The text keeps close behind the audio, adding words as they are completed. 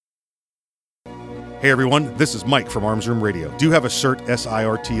Hey everyone, this is Mike from Arms Room Radio. Do you have a SIRT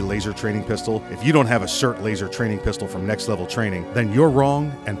SIRT laser training pistol? If you don't have a SIRT laser training pistol from Next Level Training, then you're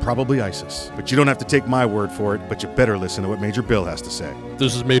wrong and probably ISIS. But you don't have to take my word for it, but you better listen to what Major Bill has to say.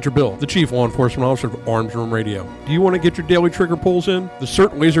 This is Major Bill, the Chief Law Enforcement Officer of Arms Room Radio. Do you want to get your daily trigger pulls in? The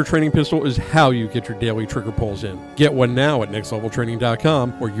SIRT laser training pistol is how you get your daily trigger pulls in. Get one now at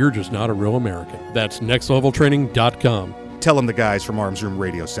nextleveltraining.com, or you're just not a real American. That's nextleveltraining.com. Tell them the guys from Arms Room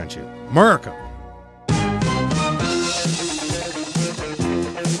Radio sent you. America!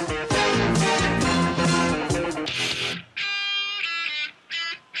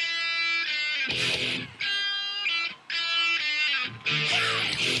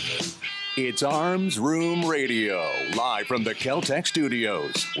 It's Arms Room Radio, live from the Kel-Tec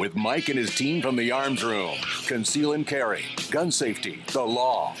Studios, with Mike and his team from the Arms Room. Conceal and carry, gun safety, the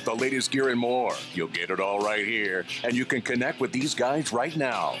law, the latest gear, and more. You'll get it all right here, and you can connect with these guys right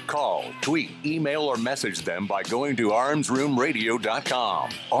now. Call, tweet, email, or message them by going to armsroomradio.com.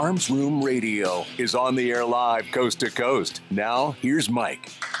 Arms Room Radio is on the air live coast to coast. Now, here's Mike.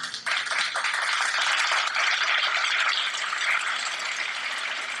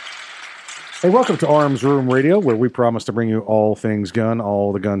 Hey, welcome to Arms Room Radio, where we promise to bring you all things gun,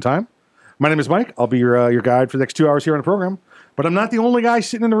 all the gun time. My name is Mike. I'll be your guide for the next 2 hours here on the program. But I'm not the only guy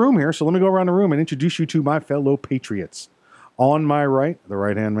sitting in the room here, so let me go around the room and introduce you to my fellow patriots. On my right, the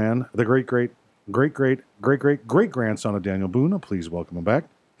right-hand man, the great-great-great-great-great-great-grandson of Daniel Boone. Please welcome him back.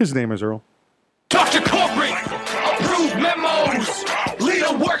 His name is Earl. Dr. Corporate, approved memos, lead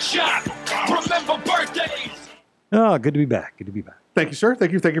a workshop, remember birthdays. Oh, good to be back. Good to be back. Thank you, sir.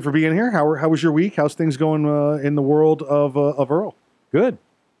 Thank you for being here. How was your week? How's things going in the world of Earl? Good.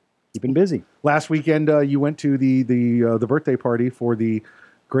 You've been busy. Last weekend, you went to the birthday party for the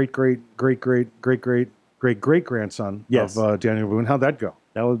great-great-great-great-great-great-great-grandson of Daniel Boone. How'd that go?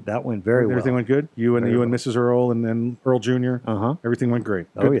 That went very well. Everything went good? You and Mrs. Earl and Earl Jr.? Uh-huh. Everything went great.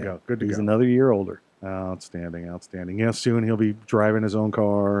 Good to go. He's another year older. Outstanding. Yeah, soon he'll be driving his own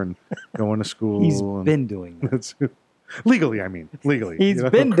car and going to school. He's been doing that. Legally, I mean. Legally. He's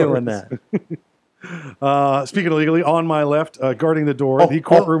been doing that. Speaking of legally, on my left, guarding the door, the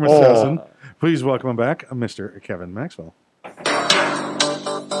courtroom assassin. Please welcome him back, Mr. Kevin Maxwell.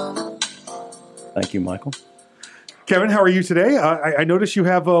 Thank you, Michael. Kevin, how are you today? I notice you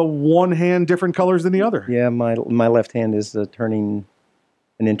have one hand different colors than the other. Yeah, my left hand is turning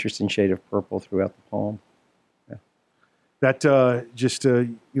an interesting shade of purple throughout the palm. That just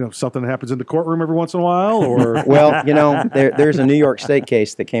something that happens in the courtroom every once in a while, or well, there's a New York State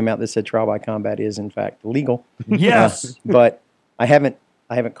case that came out that said trial by combat is in fact legal. Yes, but I haven't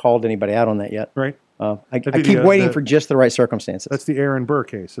called anybody out on that yet. Right. I keep waiting for just the right circumstances. That's the Aaron Burr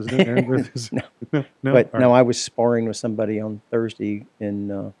case, isn't it? No. But no, I was sparring with somebody on Thursday,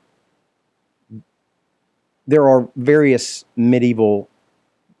 and there are various medieval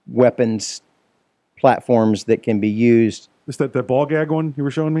weapons platforms that can be used. Is that the ball gag one you were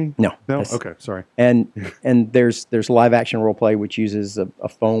showing me? No. Okay, sorry. And there's live action role play which uses a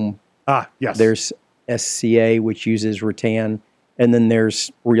foam. Yes. There's SCA which uses rattan, and then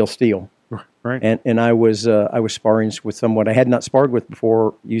there's real steel. Right. And I was sparring with someone I had not sparred with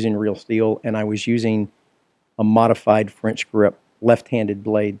before using real steel, and I was using a modified French grip left-handed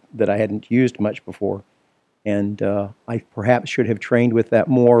blade that I hadn't used much before. And I perhaps should have trained with that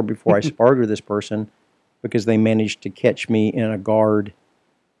more before I sparred with this person, because they managed to catch me in a guard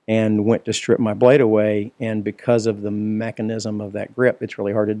and went to strip my blade away. And because of the mechanism of that grip, it's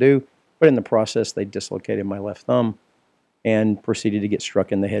really hard to do. But in the process, they dislocated my left thumb and proceeded to get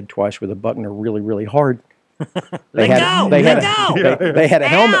struck in the head twice with a Buckner really, really hard. They had a helmet.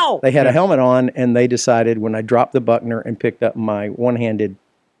 They had a helmet on, and they decided when I dropped the Buckner and picked up my one-handed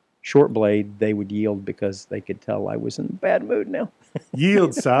short blade, they would yield because they could tell I was in a bad mood now.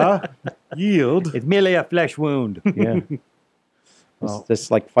 Yield, sir. Yield. It's merely a flesh wound. Yeah. It's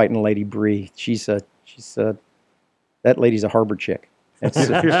just like fighting Lady Bree. She's that lady's a harbor chick. She's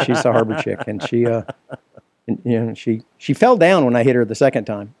a harbor chick, and she fell down when I hit her the second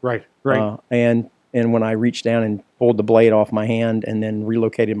time. Right. And when I reached down and pulled the blade off my hand and then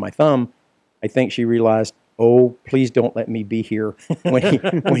relocated my thumb, I think she realized, oh, please don't let me be here when he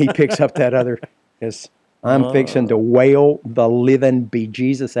picks up that other, because I'm fixing to wail the living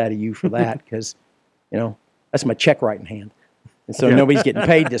bejesus out of you for that, because, that's my check writing hand. And so nobody's getting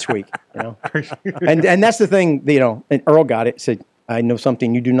paid this week, And that's the thing, and Earl got it, said, I know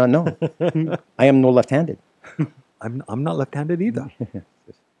something you do not know. I am no left-handed. I'm not left-handed either.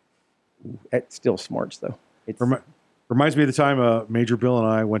 It still smarts, though. Reminds me of the time Major Bill and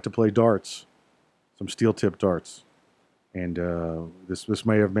I went to play darts, some steel-tip darts. And this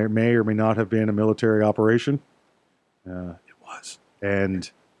may or may not have been a military operation. It was. And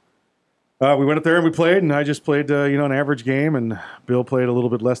we went up there and we played, and I just played, an average game, and Bill played a little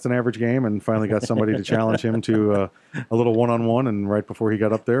bit less than average game, and finally got somebody to challenge him to a little one-on-one. And right before he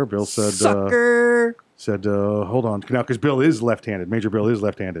got up there, Bill said, Sucker! hold on. Now, because Bill is left-handed. Major Bill is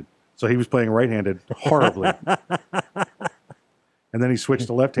left-handed. So he was playing right-handed horribly. And then he switched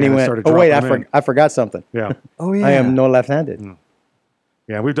to left-handed And he and went, started oh, wait, dropping him I forgot something. in. Yeah. Oh yeah. I am no left-handed.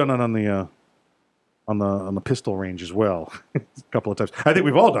 Yeah, we've done that on the pistol range as well, a couple of times. I think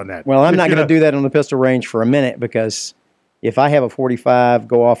we've all done that. Well, I'm not You going know? to do that on the pistol range for a minute, because if I have a 45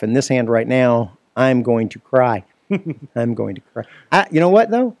 go off in this hand right now, I'm going to cry. I'm going to cry. You know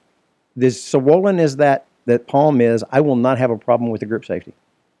what, though? This swollen as that palm is, I will not have a problem with the grip safety.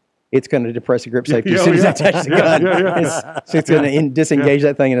 It's going to depress the grip safety as soon as I touch the gun. It's going to disengage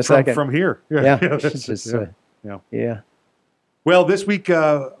that thing in a second. From here. Yeah. that's It's just, just, yeah. Well, this week,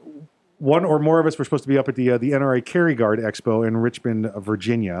 one or more of us were supposed to be up at the NRA Carry Guard Expo in Richmond,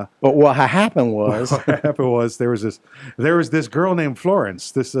 Virginia. But what happened was, What happened was there was this girl named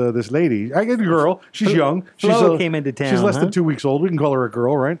Florence, this lady. I get a girl. She's young. Flo She's came into She's town, less huh? than 2 weeks old. We can call her a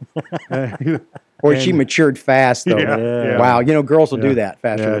girl, right? or she matured fast, though. Yeah. Wow, girls will do Yeah. that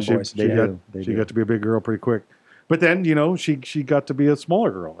faster Yeah, than boys. she got to be a big girl pretty quick. But then she got to be a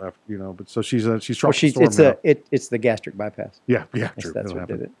smaller girl after, But so she's tropical storm now. It's the gastric bypass. Yeah, true. That's That'll what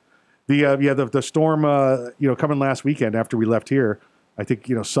happen. did it. The storm coming last weekend after we left here. I think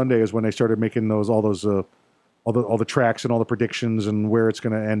Sunday is when they started making all the tracks and all the predictions and where it's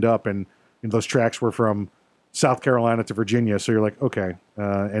going to end up, and those tracks were from South Carolina to Virginia. So you're like, okay,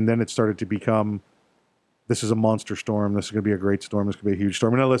 and then it started to become, this is a monster storm. This is going to be a great storm. This is going to be a huge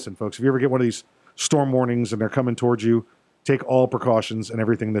storm. And now listen, folks, if you ever get one of these storm warnings and they're coming towards you, take all precautions and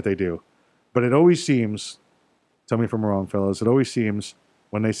everything that they do. But it always seems, tell me if I'm wrong, fellas, it always seems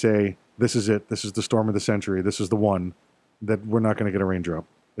when they say, this is it, this is the storm of the century, this is the one, that we're not going to get a raindrop.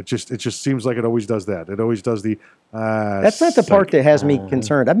 It just seems like it always does that. It always does the... That's not the part that has me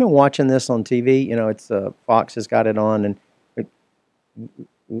concerned. I've been watching this on TV. It's Fox has got it on. And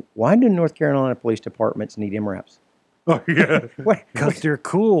why do North Carolina police departments need MRAPs? Oh, yeah. Because they're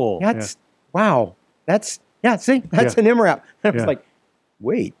cool. Wow. See, that's an MRAP. I was Yeah. like,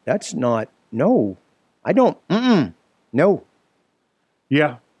 wait, that's not, no. I don't, no.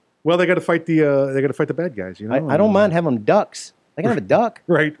 Yeah. Well, they got to fight the bad guys, I don't mind having them ducks. They can have a duck.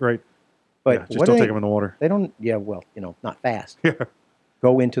 Right. But Yeah, just what don't do take them in the water. They don't, not fast. Yeah.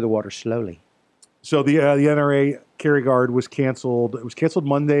 Go into the water slowly. So the NRA Carry Guard was canceled. It was canceled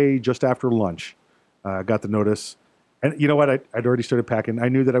Monday just after lunch. Got the notice. And you know what? I'd already started packing. I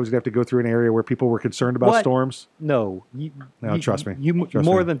knew that I was going to have to go through an area where people were concerned about What? storms. No. Trust me. You Trust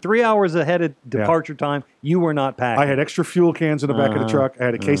more me. than 3 hours ahead of departure time, you were not packing. I had extra fuel cans in the back of the truck. I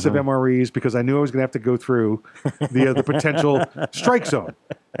had a case of MREs because I knew I was going to have to go through the potential strike zone.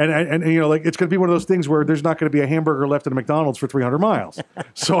 And it's going to be one of those things where there's not going to be a hamburger left at a McDonald's for 300 miles.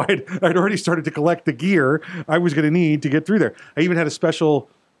 So I'd already started to collect the gear I was going to need to get through there. I even had a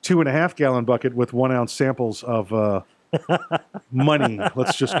special 2.5 gallon bucket with 1 ounce samples of money.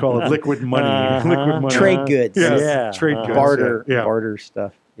 Let's just call it liquid money. Liquid money. Trade goods. Yes, Yeah. trade goods. Barter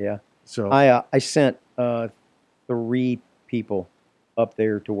stuff. Yeah. So I sent 3 people up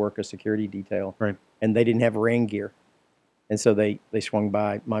there to work a security detail. Right. And they didn't have rain gear. And so they swung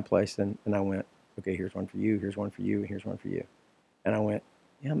by my place and I went, okay, here's one for you, here's one for you, here's one for you. And I went,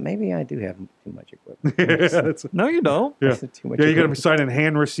 yeah, maybe I do have too much equipment. No, you don't. Yeah, Too much you're going to be equipment. signing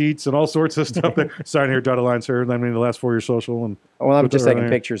hand receipts and all sorts of stuff. Sign here, dotted line, sir. Lend me the last 4 of your social. And Well, I'm put just that taking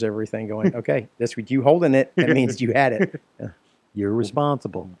right pictures of everything going, okay, that's with you holding it. That means you had it. Yeah, You're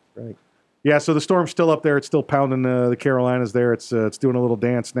responsible. right. Yeah, so the storm's still up there. It's still pounding the Carolinas there. It's doing a little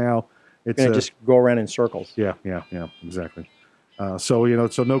dance now. It's Going to just go around in circles. yeah, exactly. So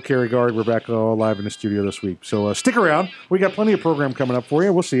no Carry Guard. We're back all live in the studio this week. So stick around. We got plenty of program coming up for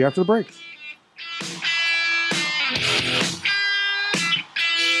you. We'll see you after the break.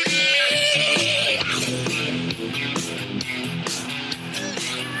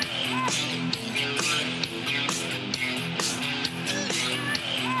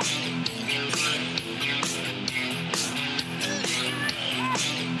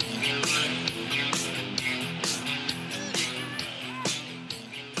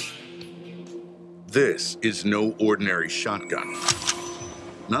 This is no ordinary shotgun.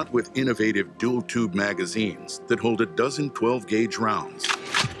 Not with innovative dual-tube magazines that hold a dozen 12-gauge rounds,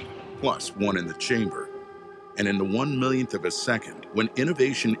 plus one in the chamber. And in the 1/1,000,000th of a second, when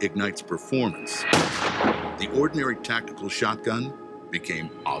innovation ignites performance, the ordinary tactical shotgun became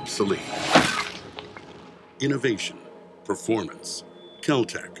obsolete. Innovation, performance.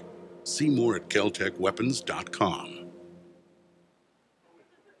 Kel-Tec. See more at keltecweapons.com.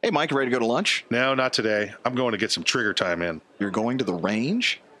 Hey, Mike, ready to go to lunch? No, not today. I'm going to get some trigger time in. You're going to the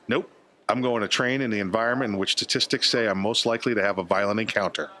range? Nope. I'm going to train in the environment in which statistics say I'm most likely to have a violent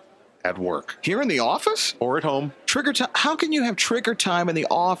encounter. At work. Here in the office? Or at home. Trigger time? How can you have trigger time in the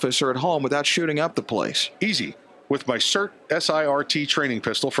office or at home without shooting up the place? Easy. With my CERT SIRT training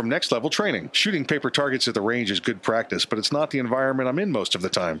pistol from Next Level Training. Shooting paper targets at the range is good practice, but it's not the environment I'm in most of the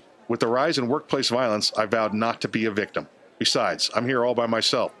time. With the rise in workplace violence, I vowed not to be a victim. Besides, I'm here all by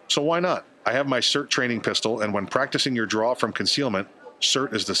myself, so why not? I have my CERT training pistol, and when practicing your draw from concealment,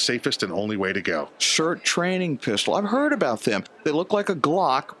 CERT is the safest and only way to go. CERT training pistol. I've heard about them. They look like a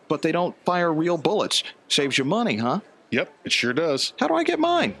Glock, but they don't fire real bullets. Saves you money, huh? Yep, it sure does. How do I get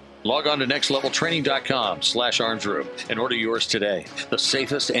mine? Log on to nextleveltraining.com/armsroom and order yours today. The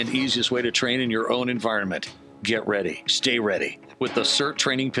safest and easiest way to train in your own environment. Get ready. Stay ready with the CERT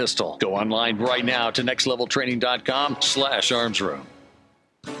training pistol. Go online right now to nextleveltraining.com/armsroom.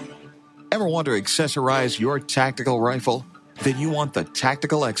 Ever want to accessorize your tactical rifle? Then you want the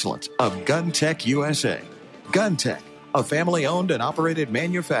tactical excellence of GunTech USA. GunTech, a family-owned and operated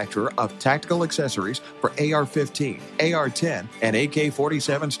manufacturer of tactical accessories for AR-15, AR-10, and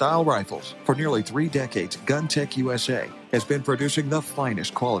AK-47 style rifles. For nearly 3 decades, GunTech USA has been producing the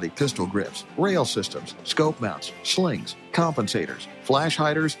finest quality pistol grips, rail systems, scope mounts, slings, compensators, flash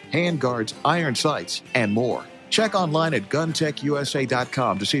hiders, hand guards, iron sights, and more. Check online at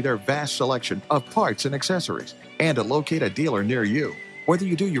GunTechUSA.com to see their vast selection of parts and accessories and to locate a dealer near you. Whether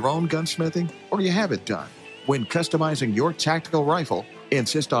you do your own gunsmithing or you have it done, when customizing your tactical rifle,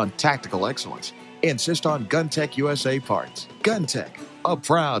 insist on tactical excellence. Insist on GunTech USA parts. GunTech, a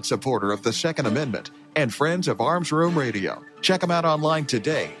proud supporter of the Second Amendment and friends of Arms Room Radio. Check them out online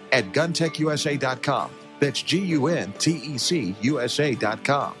today at GunTechUSA.com. That's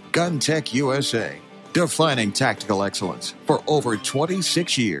GUNTECUSA.com. GunTech USA. Defining tactical excellence for over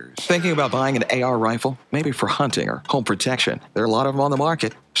 26 years. Thinking about buying an AR rifle? Maybe for hunting or home protection. There are a lot of them on the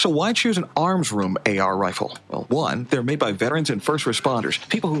market. So why choose an Arms Room AR rifle? Well, 1, they're made by veterans and first responders,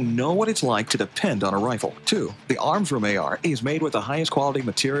 people who know what it's like to depend on a rifle. 2, the Arms Room AR is made with the highest quality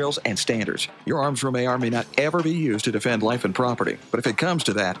materials and standards. Your Arms Room AR may not ever be used to defend life and property, but if it comes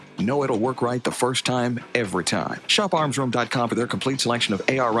to that, know it'll work right the first time, every time. Shop armsroom.com for their complete selection of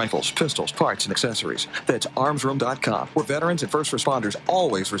AR rifles, pistols, parts, and accessories. That's armsroom.com, where veterans and first responders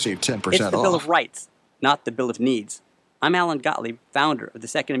always receive 10% off. It's the Bill of Rights, not the Bill of Needs. I'm Alan Gottlieb, founder of the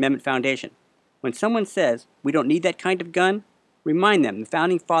Second Amendment Foundation. When someone says we don't need that kind of gun, remind them the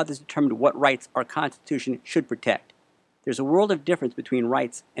Founding Fathers determined what rights our Constitution should protect. There's a world of difference between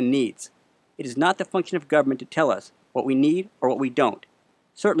rights and needs. It is not the function of government to tell us what we need or what we don't.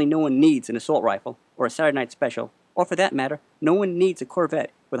 Certainly no one needs an assault rifle or a Saturday Night Special, or for that matter, no one needs a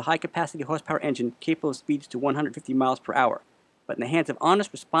Corvette with a high-capacity horsepower engine capable of speeds to 150 miles per hour. But in the hands of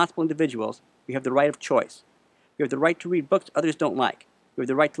honest, responsible individuals, we have the right of choice. We have the right to read books others don't like. We have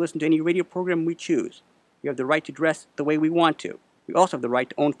the right to listen to any radio program we choose. We have the right to dress the way we want to. We also have the right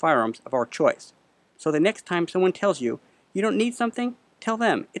to own firearms of our choice. So the next time someone tells you, you don't need something, tell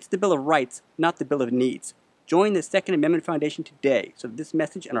them it's the Bill of Rights, not the Bill of Needs. Join the Second Amendment Foundation today so that this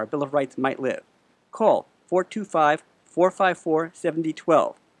message and our Bill of Rights might live. Call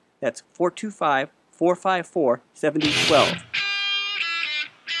 425-454-7012. That's 425-454-7012.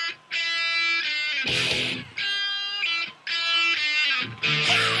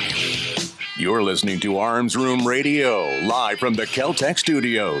 You're listening to Arms Room Radio, live from the Kel-Tec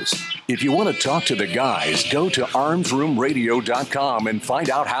studios. If you want to talk to the guys, go to armsroomradio.com and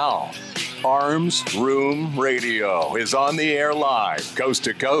find out how. Arms Room Radio is on the air live, coast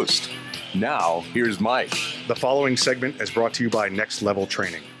to coast. Now, here's Mike. The following segment is brought to you by Next Level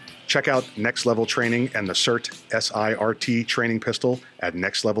Training. Check out Next Level Training and the CERT SIRT training pistol at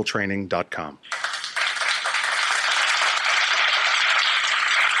nextleveltraining.com.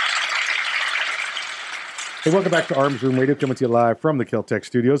 Hey, welcome back to Arms Room Radio, coming to you live from the Kel-Tec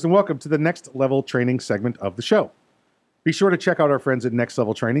studios, and welcome to the Next Level Training segment of the show. Be sure to check out our friends at Next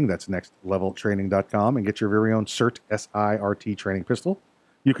Level Training, that's nextleveltraining.com, and get your very own CERT SIRT training pistol.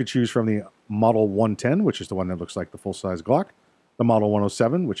 You could choose from the Model 110, which is the one that looks like the full-size Glock, the Model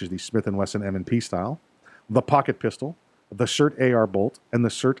 107, which is the Smith & Wesson M&P style, the Pocket Pistol, the CERT AR Bolt, and the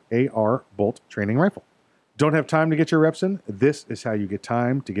CERT AR Bolt training rifle. Don't have time to get your reps in? This is how you get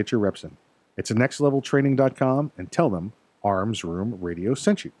time to get your reps in. It's at nextleveltraining.com and tell them Arms Room Radio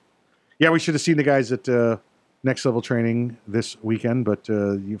sent you. Yeah, we should have seen the guys at Next Level Training this weekend, but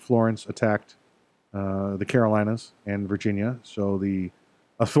Florence attacked the Carolinas and Virginia, so the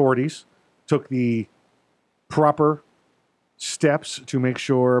authorities took the proper steps to make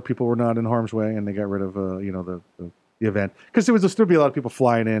sure people were not in harm's way, and they got rid of the event because there would be a lot of people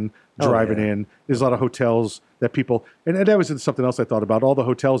flying in, driving in. There's a lot of hotels that people, and that was something else I thought about. All the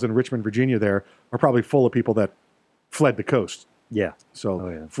hotels in Richmond, Virginia, there are probably full of people that fled the coast. Yeah.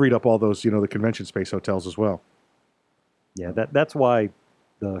 So freed up all those, the convention space hotels as well. Yeah, that's why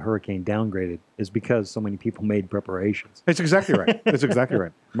the hurricane downgraded, is because so many people made preparations. It's exactly right. It's exactly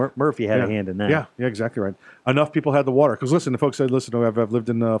right. Murphy had a hand in that. Yeah, exactly right. Enough people had the water. Because listen, the folks said, listen, I've lived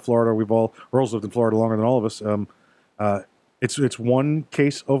in Florida. Earl's lived in Florida longer than all of us. It's one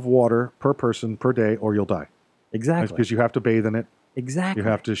case of water per person per day, or you'll die. Exactly. Because you have to bathe in it. Exactly. You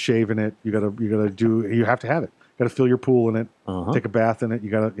have to shave in it. You have to have it. You got to fill your pool in it. Take a bath in it. You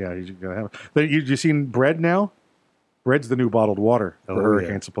got to have it. But you seen bread now? Bread's the new bottled water for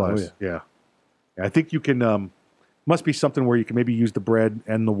hurricane supplies. Yeah. I think you can. Must be something where you can maybe use the bread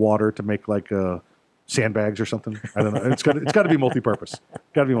and the water to make like sandbags or something. I don't know. It's got to be multi-purpose.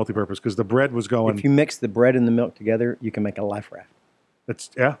 Got to be multi-purpose because the bread was going. If you mix the bread and the milk together, you can make a life raft.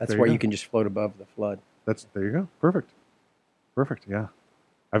 That's where you can just float above the flood. There you go. Perfect. Yeah,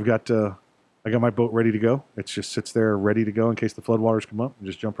 I got my boat ready to go. It just sits there ready to go in case the floodwaters come up and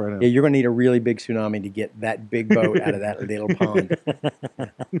just jump right in. Yeah, you're going to need a really big tsunami to get that big boat out of that little pond.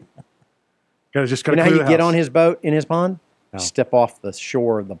 You know how you get on his boat in his pond? No. Step off the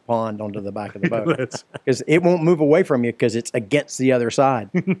shore of the pond onto the back of the boat. Because it won't move away from you because it's against the other side.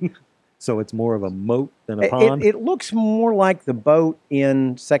 So it's more of a moat than a pond? It looks more like the boat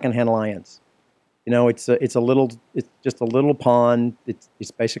in Secondhand Alliance. It's just a little pond.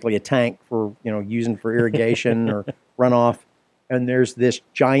 It's basically a tank for using for irrigation or runoff, and there's this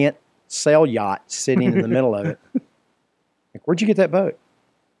giant sail yacht sitting in the middle of it. Like, where'd you get that boat?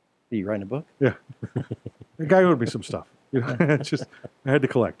 Are you writing a book? Yeah, the guy owed me some stuff. It's just I had to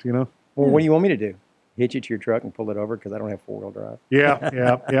collect. Well, what do you want me to do? Hitch it to your truck and pull it over because I don't have 4-wheel drive.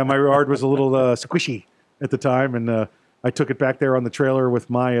 Yeah. My yard was a little squishy at the time, and I took it back there on the trailer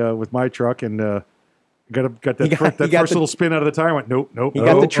with my truck and. Got that first little spin out of the tire. I went, nope. He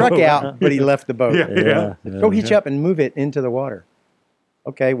got the truck out, but he left the boat. Yeah. Go hitch up and move it into the water.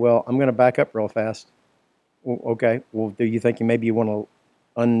 Okay, well, I'm going to back up real fast. Well, okay, well, do you think maybe you want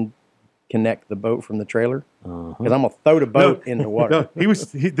to unconnect the boat from the trailer? Because I'm going to throw the boat in the water. No,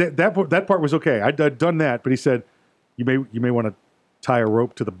 that part was okay. I'd done that, but he said, you may want to tie a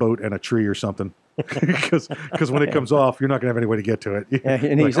rope to the boat and a tree or something. Because when it comes off, you're not going to have any way to get to it. Yeah,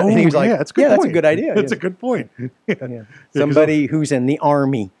 and he was like, that's a good point. That's a good idea. That's a good point. Somebody who's in the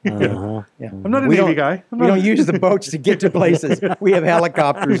Army. I'm not a Navy guy. We don't use the boats to get to places. We have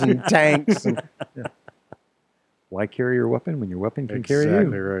helicopters and tanks. Why carry your weapon when your weapon can carry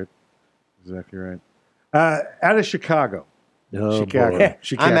you? Exactly right. Out of Chicago. Chicago.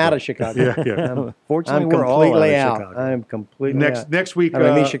 I'm out of Chicago. Yeah. Fortunately, I'm we're all completely out of out. Chicago. I'm completely out. Next week,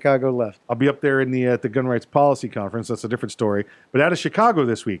 Chicago left. I'll be up there at the Gun Rights Policy Conference. That's a different story. But out of Chicago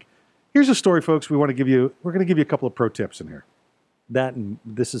this week, here's a story, folks. We're going to give you a couple of pro tips in here.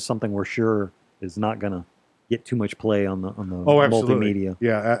 This is something we're sure is not going to get too much play on the multimedia.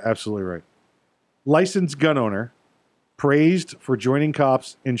 Yeah, absolutely right. Licensed gun owner praised for joining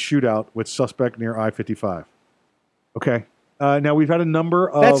cops in shootout with suspect near I-55. Okay. Now we've had a number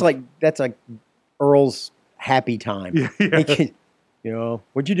of. That's like Earl's happy time. Yeah.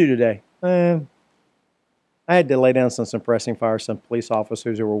 What'd you do today? I had to lay down some suppressing fire. Some police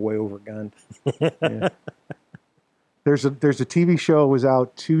officers who were way overgunned. Yeah. There's a TV show that was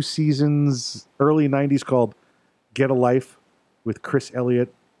out 2 seasons, early '90s, called Get a Life, with Chris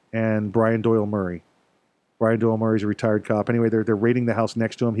Elliott and Brian Doyle Murray. Brian Doyle Murray's a retired cop. Anyway, they're raiding the house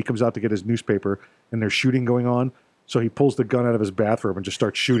next to him. He comes out to get his newspaper, and there's shooting going on. So he pulls the gun out of his bathroom and just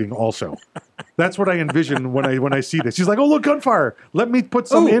starts shooting also. That's what I envision when I see this. He's like, oh, look, gunfire. Let me put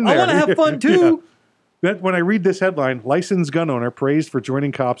some in there. I want to have fun too. Yeah. When I read this headline, licensed gun owner praised for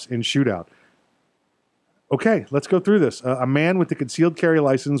joining cops in shootout. Okay, let's go through this. A man with the concealed carry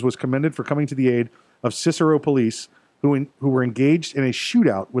license was commended for coming to the aid of Cicero police who were engaged in a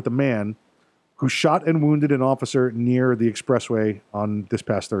shootout with a man who shot and wounded an officer near the expressway on this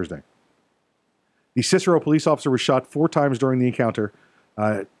past Thursday. The Cicero police officer was shot 4 times during the encounter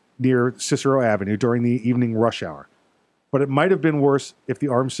near Cicero Avenue during the evening rush hour. But it might have been worse if the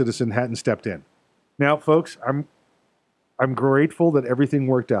armed citizen hadn't stepped in. Now, folks, I'm grateful that everything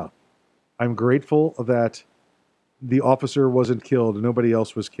worked out. I'm grateful that the officer wasn't killed and nobody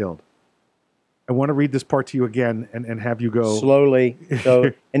else was killed. I want to read this part to you again and have you go slowly.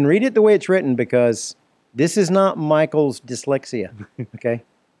 And read it the way it's written, because this is not Michael's dyslexia. Okay.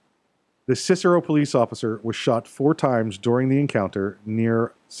 The Cicero police officer was shot 4 times during the encounter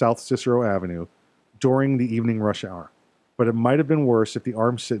near South Cicero Avenue during the evening rush hour. but it might have been worse if the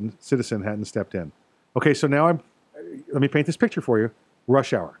armed citizen hadn't stepped in. Okay, so now let me paint this picture for you.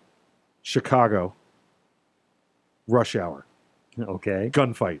 Rush hour. Chicago. Rush hour. Okay.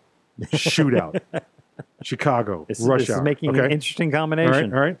 Gunfight. Shootout. Chicago. Rush hour. This is making an interesting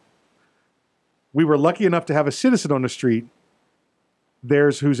combination. All right. We were lucky enough to have a citizen on the street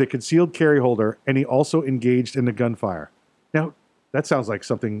who's a concealed carry holder, and he also engaged in the gunfire. Now, that sounds like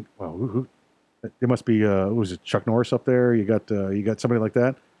something, well, it must be, who was it, Chuck Norris up there? You got somebody like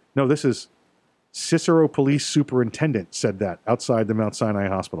that? No, this is Cicero Police Superintendent said that outside the Mount Sinai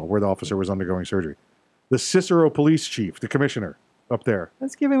Hospital where the officer was undergoing surgery. The Cicero Police Chief, the commissioner up there.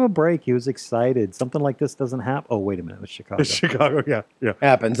 Let's give him a break. He was excited. Something like this doesn't happen. Oh, wait a minute. It was Chicago. It's Chicago, yeah.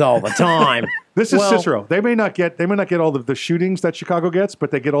 Happens all the time. This is Cicero. They may not get all the shootings that Chicago gets,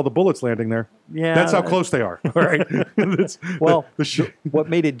 but they get all the bullets landing there. Yeah. That's how close they are. All right. What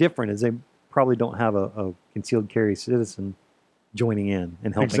made it different is they probably don't have a concealed carry citizen joining in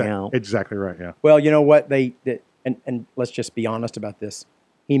and helping out. Exactly right, yeah. Well, you know what? And let's just be honest about this.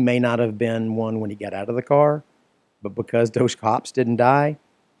 He may not have been one when he got out of the car, but because those cops didn't die,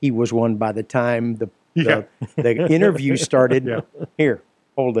 he was one by the time the interview started. Yeah. Here,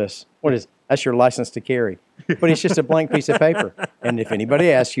 hold this. That's your license to carry. But it's just a blank piece of paper. And if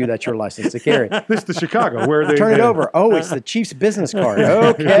anybody asks you, that's your license to carry. This is Chicago, where they turn it over. Oh, it's the chief's business card.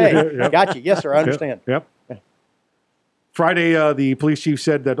 Okay, yep. Got you. Yes, sir. I understand. Yep. Friday, the police chief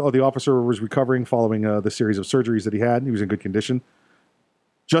said that the officer was recovering following the series of surgeries that he had. He was in good condition.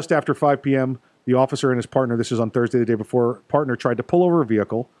 Just after 5 p.m., the officer and his partner, this is on Thursday, the day before, partner tried to pull over a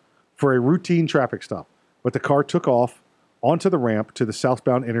vehicle for a routine traffic stop, but the car took off onto the ramp to the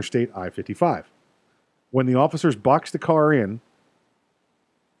southbound interstate I-55. When the officers boxed the car in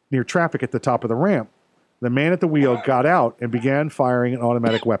near traffic at the top of the ramp, the man at the wheel got out and began firing an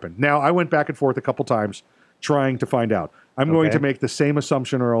automatic weapon. Now, I went back and forth a couple times trying to find out. I'm going to make the same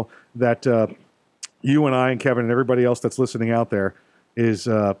assumption, Earl, that you and I and Kevin and everybody else that's listening out there is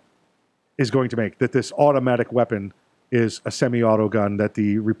going to make, that this automatic weapon is a semi-auto gun, that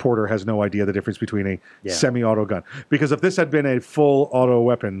the reporter has no idea the difference between a semi-auto gun. Because if this had been a full auto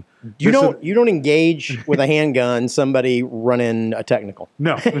weapon... You don't engage with a handgun somebody running a technical.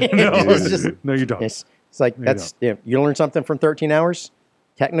 No. No, you don't. It's like, you learn something from 13 hours?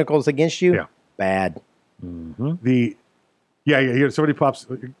 Technicals against you? Yeah. Bad. Mm-hmm. Somebody pops,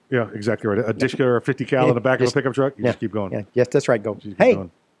 exactly right. A dish or a 50 cal in the back of a pickup truck, you just keep going. Yeah. Yes, that's right. Go. Hey,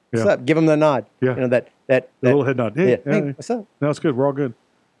 what's up? Give them the nod. Yeah. You know, that little head nod. Hey, what's up? No, it's good. We're all good.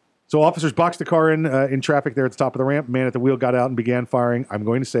 So officers boxed the car in traffic there at the top of the ramp. Man at the wheel got out and began firing, I'm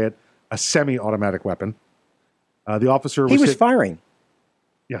going to say it, a semi-automatic weapon. The officer was firing.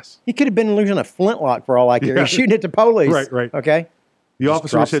 Yes. He could have been using a flintlock for all I care. He's shooting at the police. Right. Okay. The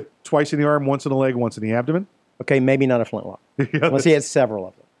officer was hit twice in the arm, once in the leg, once in the abdomen. Okay, maybe not a flintlock. Unless he had several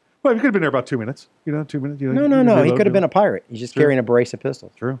of them. Well, he could have been there about 2 minutes. 2 minutes. No. He could have been a pirate. He's just carrying a brace of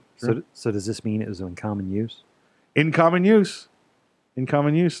pistols. True. So does this mean it was in common use? In common use.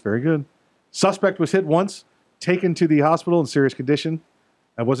 Very good. Suspect was hit once, taken to the hospital in serious condition.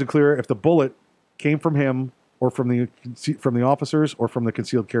 It wasn't clear if the bullet came from him or from the officers or from the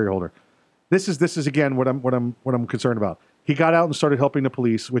concealed carry holder. This is again what I'm concerned about. He got out and started helping the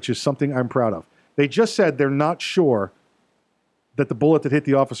police, which is something I'm proud of. They just said they're not sure that the bullet that hit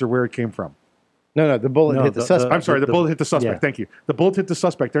the officer, where it came from. No, the bullet hit the suspect. I'm sorry, the bullet hit the suspect. Yeah. Thank you. The bullet hit the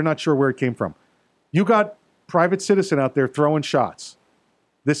suspect. They're not sure where it came from. You got private citizen out there throwing shots.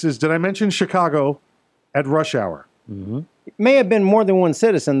 Did I mention Chicago at rush hour? Mm-hmm. It may have been more than one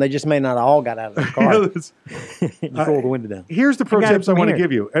citizen. They just may not all got out of the car. You roll the window down. Here's the pro tips I want to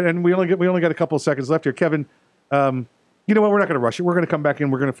give you. And we only got a couple of seconds left here. Kevin, you know what? We're not going to rush it. We're going to come back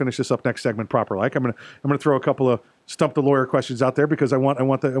in. We're going to finish this up next segment proper. I'm going to throw a couple of stump the lawyer questions out there because I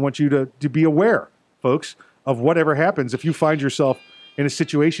want you to be aware, folks, of whatever happens if you find yourself in a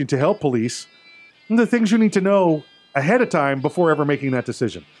situation to help police. And the things you need to know ahead of time before ever making that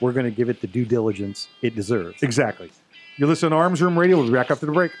decision. We're going to give it the due diligence it deserves. Exactly. You listen to Arms Room Radio. We'll be back after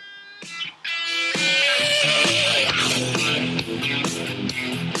the break.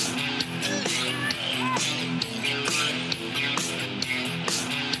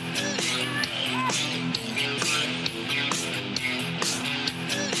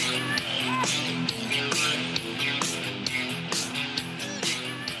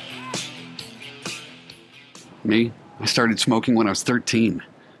 Me? I started smoking when I was 13.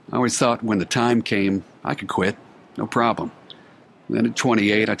 I always thought when the time came, I could quit. No problem. Then at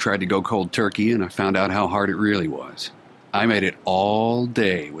 28, I tried to go cold turkey, and I found out how hard it really was. I made it all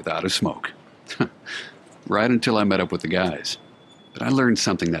day without a smoke. Right until I met up with the guys. But I learned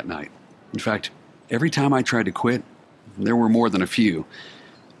something that night. In fact, every time I tried to quit, There were more than a few.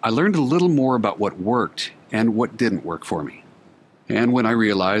 I learned a little more about what worked and what didn't work for me. And when I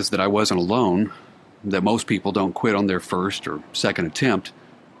realized that I wasn't alone, that most people don't quit on their first or second attempt,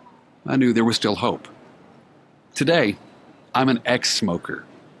 I knew there was still hope. Today, I'm an ex-smoker.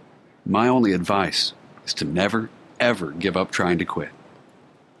 My only advice is to never, ever give up trying to quit.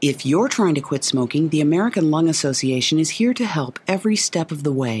 If you're trying to quit smoking, the American Lung Association is here to help every step of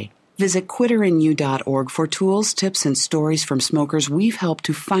the way. Visit quitterinyou.org for tools, tips, and stories from smokers we've helped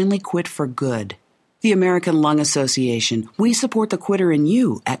to finally quit for good. The American Lung Association. We support the quitter in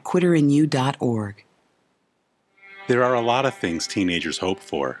you at quitterinyou.org. There are a lot of things teenagers hope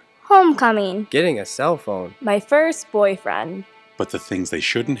for. Homecoming. Getting a cell phone. My first boyfriend. But the things they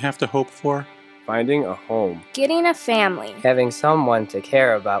shouldn't have to hope for? Finding a home. Getting a family. Having someone to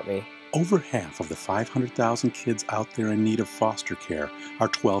care about me. Over half of the 500,000 kids out there in need of foster care are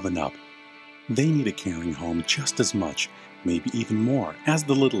 12 and up. They need a caring home just as much, maybe even more, as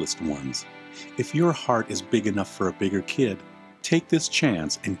the littlest ones. If your heart is big enough for a bigger kid, take this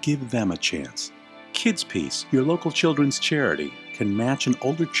chance and give them a chance. Kids Peace, your local children's charity, can match an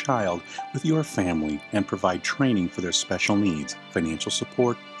older child with your family and provide training for their special needs, financial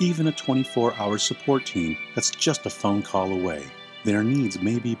support, even a 24-hour support team that's just a phone call away. Their needs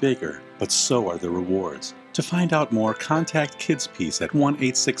may be bigger, but so are the rewards. To find out more, contact Kids Peace at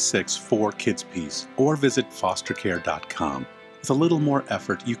 1-866-4-KIDS-PEACE or visit fostercare.com. With a little more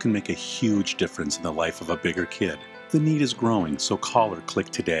effort, you can make a huge difference in the life of a bigger kid. The need is growing, so call or click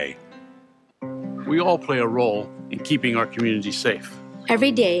today. We all play a role in keeping our community safe.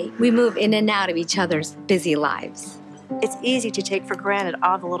 Every day, we move in and out of each other's busy lives. It's easy to take for granted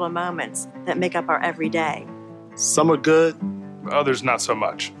all the little moments that make up our everyday. Some are good, others not so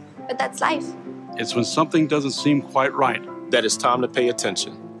much. But that's life. It's when something doesn't seem quite right that it's time to pay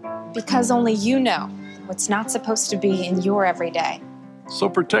attention. Because only you know what's not supposed to be in your everyday. So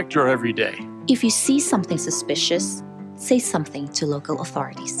protect your everyday. If you see something suspicious, say something to local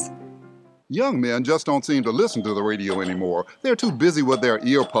authorities. Young men just don't seem to listen to the radio anymore. They're too busy with their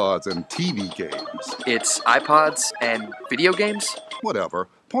earpods and TV games. It's iPods and video games? Whatever.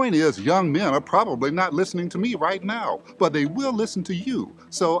 Point is, young men are probably not listening to me right now, but they will listen to you.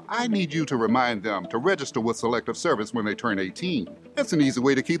 So I need you to remind them to register with Selective Service when they turn 18. It's an easy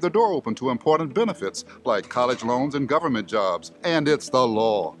way to keep the door open to important benefits like college loans and government jobs, and it's the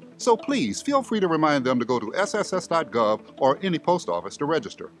law. So please, feel free to remind them to go to sss.gov or any post office to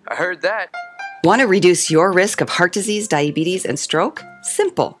register. I heard that. Want to reduce your risk of heart disease, diabetes, and stroke?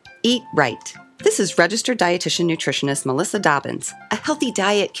 Simple. Eat right. This is registered dietitian nutritionist Melissa Dobbins. A healthy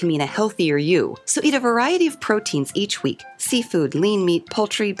diet can mean a healthier you, so eat a variety of proteins each week: seafood, lean meat,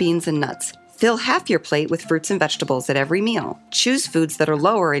 poultry, beans, and nuts. Fill half your plate with fruits and vegetables at every meal. Choose foods that are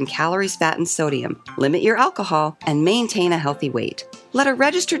lower in calories, fat, and sodium. Limit your alcohol and maintain a healthy weight. Let a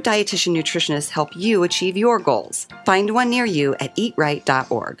registered dietitian nutritionist help you achieve your goals. Find one near you at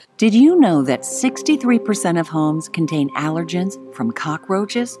eatright.org. Did you know that 63% of homes contain allergens from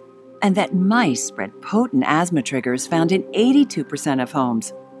cockroaches? And that mice spread potent asthma triggers found in 82% of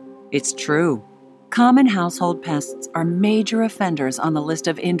homes? It's true. Common household pests are major offenders on the list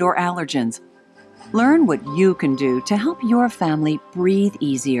of indoor allergens. Learn what you can do to help your family breathe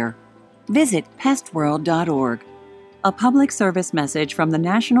easier. Visit pestworld.org. A public service message from the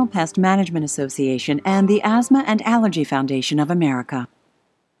National Pest Management Association and the Asthma and Allergy Foundation of America.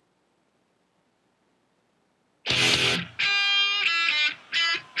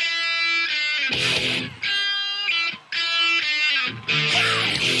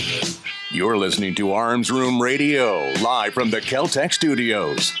 You're listening to Arms Room Radio, live from the Kel-Tec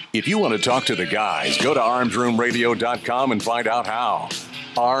studios. If you want to talk to the guys, go to armsroomradio.com and find out how.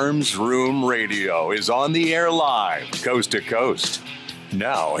 Arms Room Radio is on the air live, coast to coast.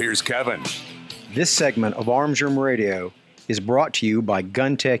 Now, here's Kevin. This segment of Arms Room Radio is brought to you by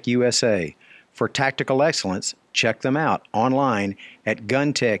GunTech USA. For tactical excellence, check them out online at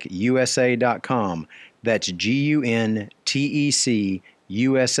guntechusa.com. That's GUNTEC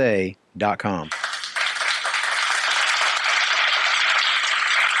USA.com.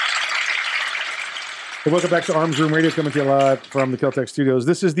 Hey, welcome back to Arms Room Radio, coming to you live from the Kel-Tec studios.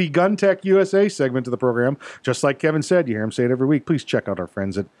 This is the GunTech USA segment of the program. Just like Kevin said, you hear him say it every week. Please check out our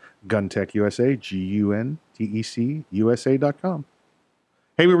friends at GunTech USA, GUNTEC USA.com.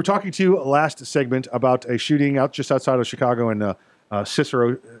 Hey, we were talking to you last segment about a shooting out just outside of Chicago in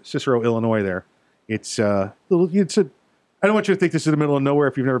Cicero, Illinois. There, I don't want you to think this is the middle of nowhere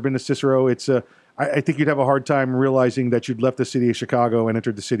if you've never been to Cicero. I think you'd have a hard time realizing that you'd left the city of Chicago and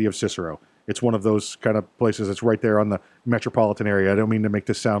entered the city of Cicero. It's one of those kind of places that's right there on the metropolitan area. I don't mean to make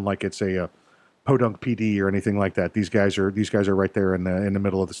this sound like it's a Podunk PD or anything like that. These guys are right there in the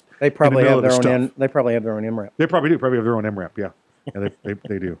middle of this. They probably have their own. They probably have their own MRAP. They probably do. Probably have their own MRAP. Yeah,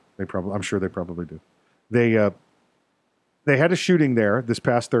 they do. I'm sure they probably do. They had a shooting there this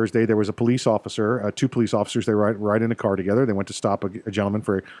past Thursday. There was a police officer, two police officers. They were right in a car together. They went to stop a gentleman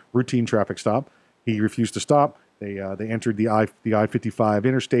for a routine traffic stop. He refused to stop. They entered the I-55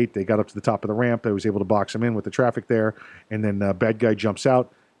 interstate. They got up to the top of the ramp. They was able to box him in with the traffic there, and then bad guy jumps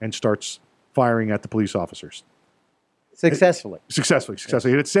out and starts firing at the police officers. Successfully. Successfully.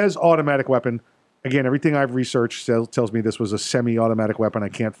 And it says automatic weapon. Again, everything I've researched tells me this was a semi-automatic weapon. I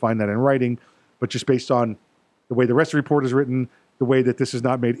can't find that in writing, but just based on the way the rest of the report is written, the way that this has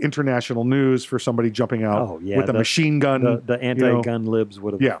not made international news for somebody jumping out with a machine gun. The anti-gun libs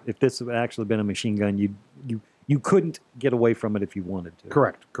would have. Yeah. If this had actually been a machine gun, you couldn't get away from it if you wanted to.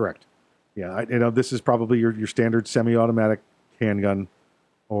 Correct. Yeah, this is probably your standard semi-automatic handgun,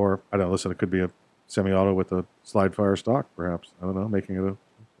 or I don't know. Listen, it could be a semi-auto with a slide fire stock, perhaps. I don't know, making it.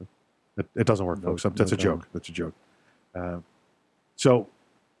 It doesn't work, folks. That's a joke. That's a joke. So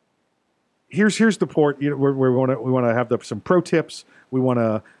here's the port. We want to have some pro tips. We want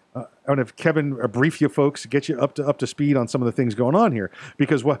to. I want to have Kevin brief you folks, get you up to speed on some of the things going on here,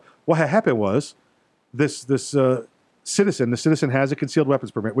 because what happened was this citizen. The citizen has a concealed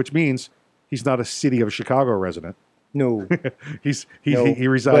weapons permit, which means he's not a city of Chicago resident. No, he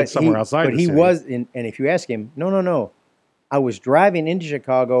resides somewhere outside. But the he city. was, and if you ask him, no. I was driving into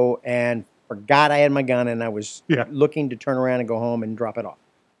Chicago and forgot I had my gun, and I was looking to turn around and go home and drop it off.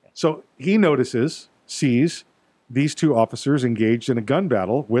 So he sees these two officers engaged in a gun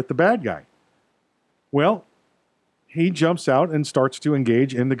battle with the bad guy. Well, he jumps out and starts to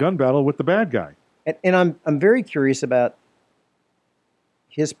engage in the gun battle with the bad guy. And I'm very curious about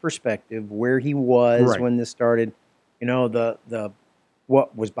his perspective, where he was when this started. The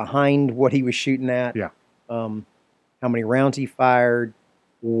what was behind what he was shooting at. Yeah. How many rounds he fired,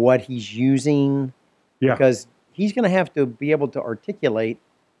 what he's using. Yeah. Because he's going to have to be able to articulate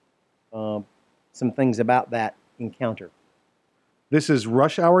some things about that encounter. This is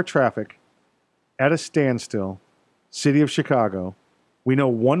rush hour traffic at a standstill, city of Chicago. We know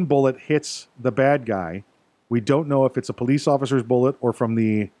one bullet hits the bad guy. We don't know if it's a police officer's bullet or from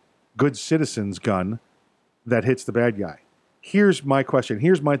the good citizen's gun that hits the bad guy. Here's my question.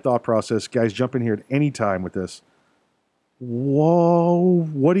 Here's my thought process. Guys, jump in here at any time with this. Whoa,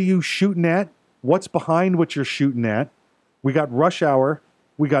 what are you shooting at? What's behind what you're shooting at? We got rush hour.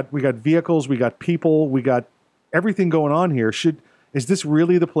 We got vehicles. We got people. We got everything going on here. Is this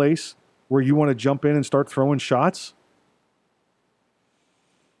really the place where you want to jump in and start throwing shots?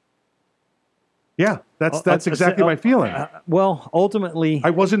 Yeah, that's exactly my feeling. Well, ultimately, I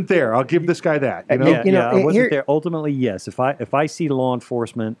wasn't there. I'll give this guy that. I wasn't there. Ultimately, yes. If I see law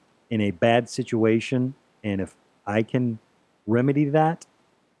enforcement in a bad situation, and if I can remedy that,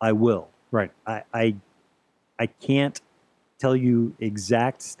 I will. Right. I can't tell you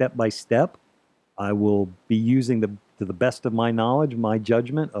exact step by step. I will be using to the best of my knowledge, my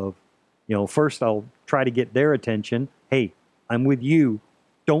judgment of, first I'll try to get their attention. Hey, I'm with you.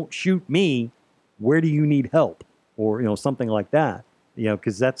 Don't shoot me. Where do you need help? Or, something like that.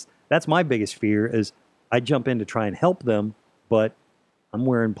 Because that's my biggest fear is I jump in to try and help them, but I'm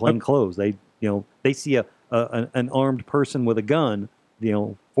wearing plain clothes. They see an armed person with a gun,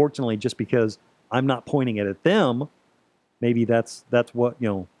 fortunately, just because I'm not pointing it at them, maybe that's what,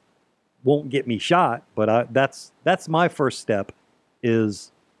 won't get me shot. But that's my first step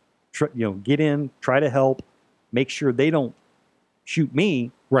is, get in, try to help, make sure they don't shoot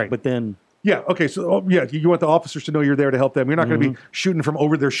me. Right. But then. Yeah. Okay. So, you want the officers to know you're there to help them. You're not going to be shooting from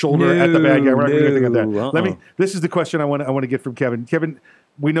over their shoulder at the bad guy. We're not going to do anything like that. This is the question I want to get from Kevin. Kevin,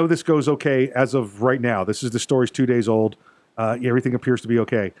 we know this goes okay as of right now. The story's 2 days old. Everything appears to be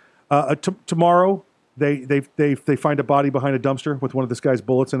okay. Tomorrow, they find a body behind a dumpster with one of this guy's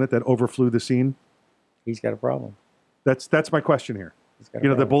bullets in it that overflew the scene. He's got a problem. That's my question here.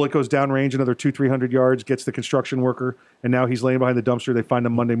 The bullet goes downrange another 200-300 yards, gets the construction worker, and now he's laying behind the dumpster. They find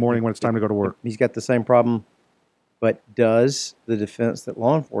him Monday morning when it's time to go to work. He's got the same problem, but does the defense that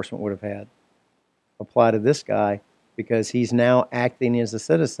law enforcement would have had apply to this guy? Because he's now acting as a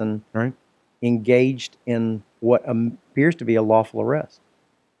citizen, right, engaged in what appears to be a lawful arrest.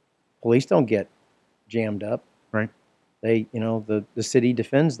 Police don't get jammed up. Right. They, the city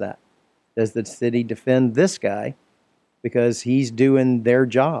defends that. Does the city defend this guy? Because he's doing their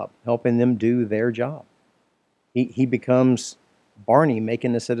job, helping them do their job. He becomes Barney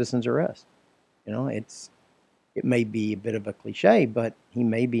making the citizen's arrest. It may be a bit of a cliche, but he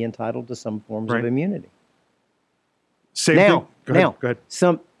may be entitled to some forms of immunity. Go ahead.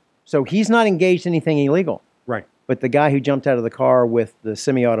 So he's not engaged in anything illegal. Right. But the guy who jumped out of the car with the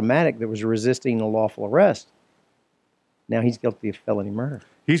semi-automatic that was resisting a lawful arrest, now he's guilty of felony murder.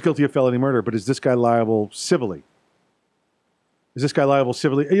 He's guilty of felony murder, but is this guy liable civilly?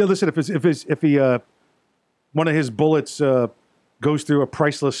 Listen, if he one of his bullets goes through a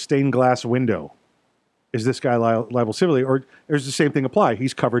priceless stained glass window, is this guy liable civilly, or does the same thing apply?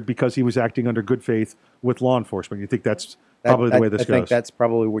 He's covered because he was acting under good faith with law enforcement. You think that's probably the way this goes? I think that's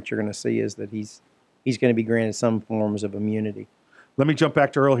probably what you're going to see, is that he's going to be granted some forms of immunity. Let me jump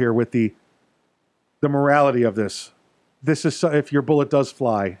back to Earl here with the morality of this. This is, if your bullet does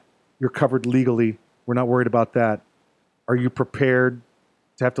fly, you're covered legally. We're not worried about that. Are you prepared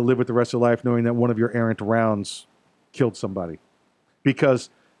to have to live with the rest of your life knowing that one of your errant rounds killed somebody?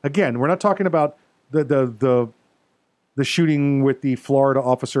 Because, again, we're not talking about the shooting with the Florida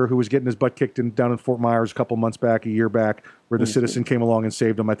officer who was getting his butt kicked down in Fort Myers a year back, where the citizen came along and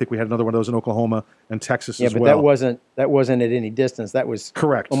saved him. I think we had another one of those in Oklahoma and Texas as well. Yeah, but that wasn't at any distance. That was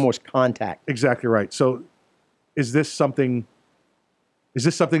correct, almost contact. Exactly right. So, is this something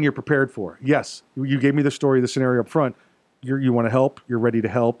you're prepared for? Yes, you gave me the story, the scenario up front. You want to help. You're ready to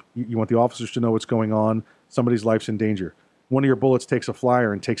help. You want the officers to know what's going on. Somebody's life's in danger. One of your bullets takes a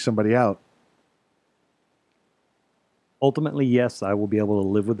flyer and takes somebody out. Ultimately, yes, I will be able to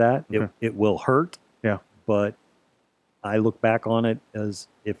live with that. Okay. It will hurt. Yeah. But I look back on it as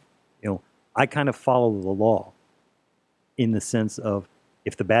if, I kind of follow the law in the sense of,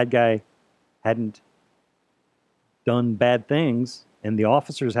 if the bad guy hadn't done bad things and the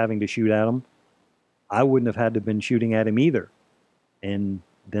officer's having to shoot at him, I wouldn't have had to been shooting at him either. And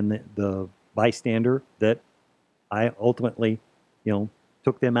then the bystander that I ultimately,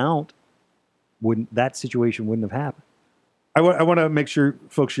 took them out, that situation wouldn't have happened. I want to make sure,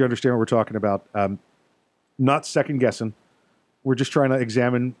 folks, you understand what we're talking about. Not second guessing. We're just trying to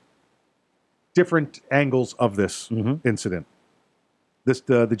examine different angles of this incident.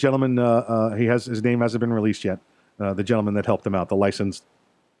 The gentleman, his name hasn't been released yet. The gentleman that helped him out, the licensed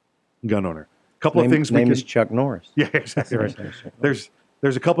gun owner. Couple of things. Name is Chuck Norris. Yeah, exactly right. There's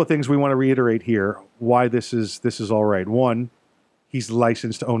a couple of things we want to reiterate here. Why this is all right. One, he's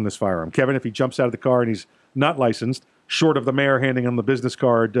licensed to own this firearm. Kevin, if he jumps out of the car and he's not licensed, short of the mayor handing him the business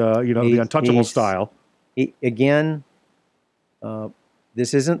card, the untouchable style. This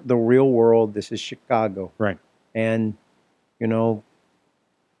isn't the real world. This is Chicago. Right. And,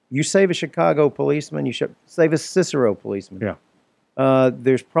 you save a Chicago policeman, you should save a Cicero policeman. Yeah.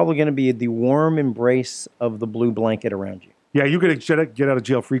 There's probably going to be the warm embrace of the blue blanket around you. Yeah, you get a get out of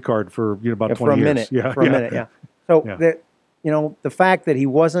jail free card for about 20 for a years. minute. Yeah, for a minute. Yeah. So the fact that he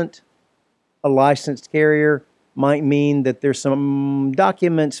wasn't a licensed carrier might mean that there's some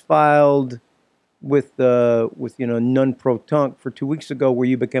documents filed with non pro tunc for 2 weeks ago where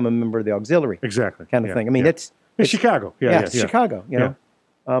you became a member of the auxiliary. Exactly. Kind of thing. I mean, it's Chicago. It's Chicago.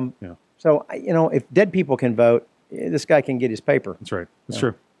 So if dead people can vote, this guy can get his paper. That's right. That's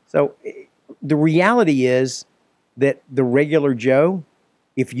true. So the reality is that the regular Joe,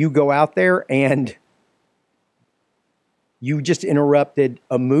 if you go out there and you just interrupted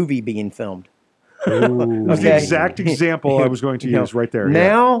a movie being filmed. That's the exact example I was going to use right there.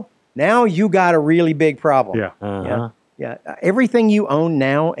 Now you got a really big problem. Yeah. Uh-huh. Yeah. Everything you own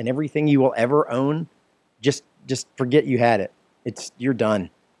now and everything you will ever own, just forget you had it. You're done.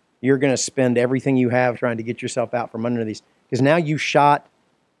 You're going to spend everything you have trying to get yourself out from under these, because now you shot,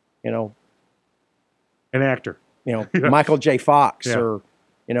 an actor, Michael J. Fox or,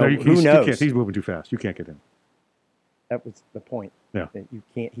 who knows? He's moving too fast. You can't get in. That was the point. Yeah. That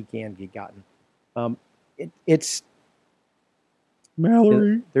he can get gotten. It's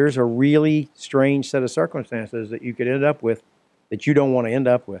Mallory. There's a really strange set of circumstances that you could end up with that you don't want to end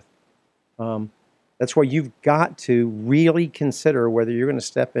up with. That's why you've got to really consider whether you're going to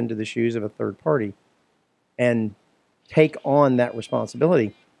step into the shoes of a third party and take on that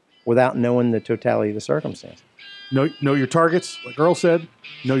responsibility without knowing the totality of the circumstances. Know your targets, like Earl said.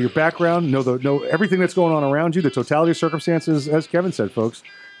 Know your background. Know everything that's going on around you. The totality of circumstances, as Kevin said, folks.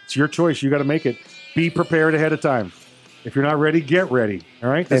 It's your choice. You got to make it. Be prepared ahead of time. If you're not ready, get ready. All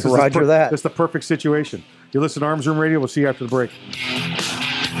right? That's the perfect situation. You listen to Arms Room Radio. We'll see you after the break.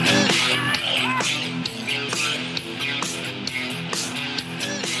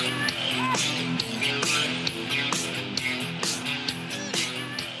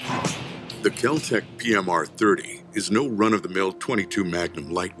 The Kel-Tec PMR 30 is no run-of-the-mill .22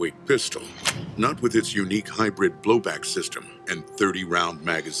 Magnum lightweight pistol, not with its unique hybrid blowback system and 30-round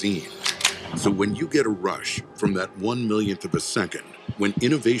magazine. So when you get a rush from that 1/1,000,000th of a second, when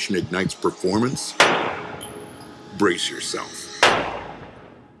innovation ignites performance, brace yourself.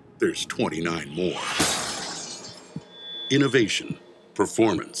 there's 29 more. Innovation,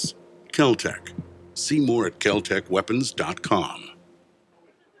 performance, Kel-Tec. See more at keltecweapons.com.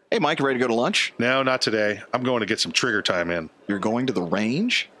 Hey, Mike, you ready to go to lunch? No, not today. I'm going to get some trigger time in. You're going to the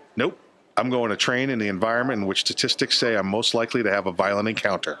range? Nope. I'm going to train in the environment in which statistics say I'm most likely to have a violent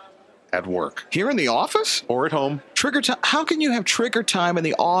encounter. At work. Here in the office? Or at home. Trigger time? How can you have trigger time in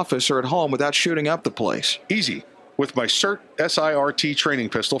the office or at home without shooting up the place? Easy. With my CERT SIRT training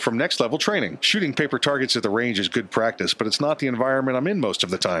pistol from Next Level Training. Shooting paper targets at the range is good practice, but it's not the environment I'm in most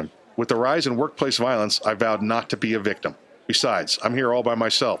of the time. With the rise in workplace violence, I vowed not to be a victim. Besides, I'm here all by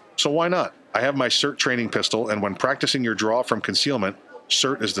myself, so why not? I have my CERT training pistol, and when practicing your draw from concealment,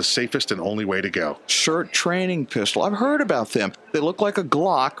 CERT is the safest and only way to go. CERT training pistol. I've heard about them. They look like a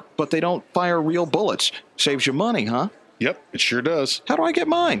Glock, but they don't fire real bullets. Saves you money, huh? Yep, it sure does. How do I get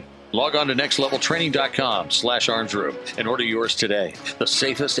mine? Log on to nextleveltraining.com/armsroom and order yours today. The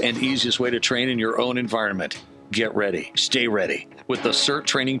safest and easiest way to train in your own environment. Get ready. Stay ready with the CERT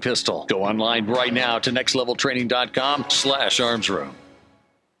training pistol. Go online right now to nextleveltraining.com/armsroom.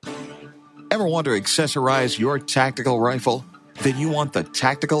 Ever want to accessorize your tactical rifle? Then you want the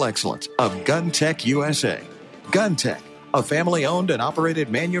tactical excellence of GunTech USA. GunTech, a family-owned and operated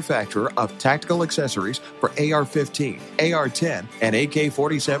manufacturer of tactical accessories for AR-15, AR-10, and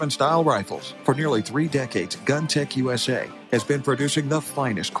AK-47 style rifles. For nearly 3 decades, GunTech USA has been producing the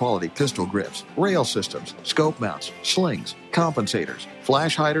finest quality pistol grips, rail systems, scope mounts, slings, compensators,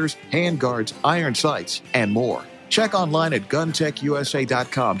 flash hiders, hand guards, iron sights, and more. Check online at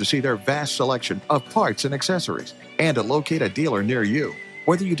GunTechUSA.com to see their vast selection of parts and accessories and to locate a dealer near you.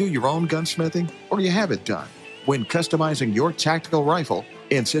 Whether you do your own gunsmithing or you have it done, when customizing your tactical rifle,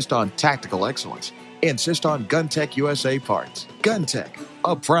 insist on tactical excellence. Insist on GunTech USA parts. GunTech,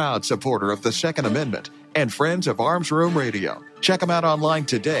 a proud supporter of the Second Amendment and friends of Arms Room Radio. Check them out online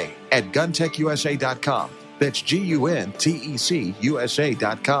today at GunTechUSA.com. That's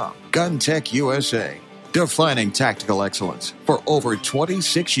GUNTECUSA.com. GunTech USA. Defining tactical excellence for over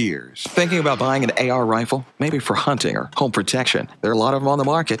 26 years. Thinking about buying an AR rifle? Maybe for hunting or home protection. There are a lot of them on the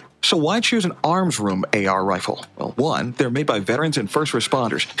market. So why choose an Arms Room AR rifle? Well, 1, they're made by veterans and first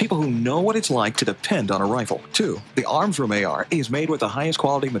responders, people who know what it's like to depend on a rifle. 2, the Arms Room AR is made with the highest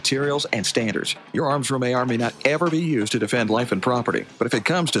quality materials and standards. Your Arms Room AR may not ever be used to defend life and property, but if it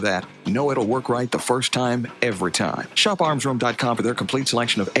comes to that, know it'll work right the first time, every time. Shop armsroom.com for their complete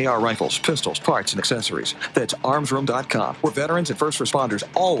selection of AR rifles, pistols, parts, and accessories. That's armsroom.com, where veterans and first responders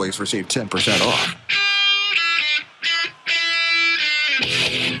always receive 10% off.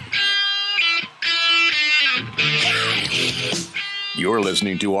 You're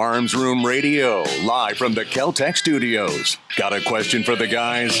listening to Arms Room Radio, live from the Kel-Tec studios. Got a question for the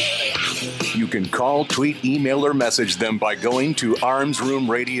guys? You can call, tweet, email, or message them by going to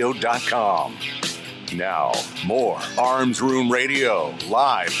armsroomradio.com. Now, more Arms Room Radio,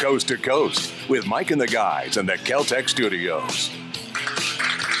 live coast to coast, with Mike and the guys in the Kel-Tec studios.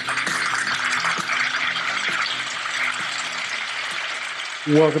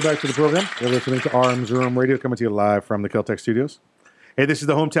 Welcome back to the program. You're listening to Arms Room Radio, coming to you live from the Kel-Tec studios. Hey, this is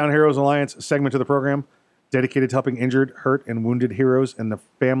the Hometown Heroes Alliance segment of the program, dedicated to helping injured, hurt, and wounded heroes and the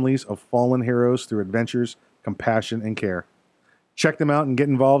families of fallen heroes through adventures, compassion, and care. Check them out and get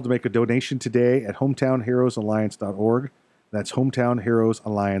involved to make a donation today at hometownheroesalliance.org. That's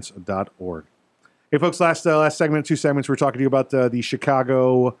hometownheroesalliance.org. Hey, folks, last segment, 2 segments, we were talking to you about the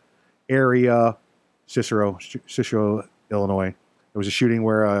Chicago area, Cicero, Illinois. There was a shooting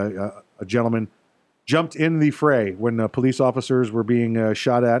where a gentleman jumped in the fray when police officers were being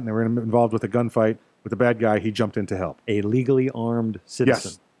shot at and they were involved with a gunfight with the bad guy. He jumped in to help. A legally armed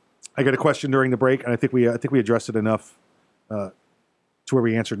citizen. Yes. I got a question during the break, and I think we addressed it enough to where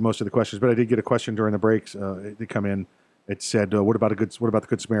we answered most of the questions. But I did get a question during the breaks. It did come in. It said, "What about the Good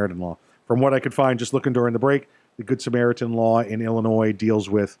Samaritan law?" From what I could find, just looking during the break, the Good Samaritan law in Illinois deals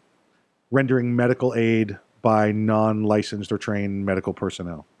with rendering medical aid by non-licensed or trained medical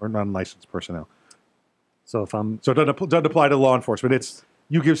personnel or non-licensed personnel. So if I'm it doesn't apply to law enforcement. It's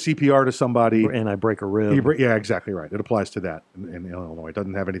you give CPR to somebody and I break a rib. Yeah, exactly right. It applies to that in Illinois. It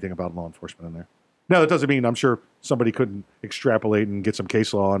doesn't have anything about law enforcement in there. Now, that doesn't mean I'm sure somebody couldn't extrapolate and get some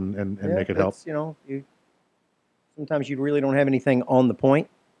case law and make it help. You know, sometimes you really don't have anything on the point,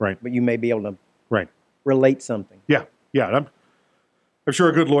 right? But you may be able to relate something. Yeah. I'm sure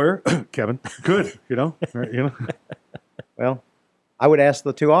a good lawyer, Kevin, could. Well, I would ask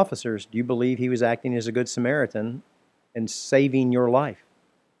the 2 officers: do you believe he was acting as a good Samaritan and saving your life?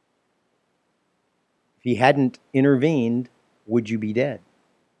 If he hadn't intervened, would you be dead?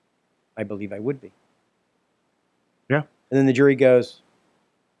 I believe I would be. Yeah. And then the jury goes,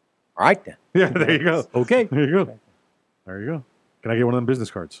 All right, then. Yeah, there you go. Okay. There you go. There you go. Can I get one of them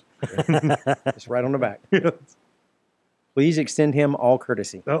business cards? It's right on the back. Please extend him all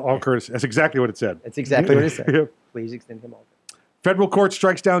courtesy. All courtesy. That's exactly what it said. That's exactly what it said. Yep. Please extend him all courtesy. Federal court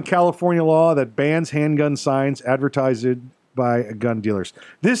strikes down California law that bans handgun signs advertised by gun dealers.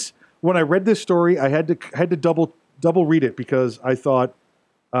 This, when I read this story, I had to double read it because I thought,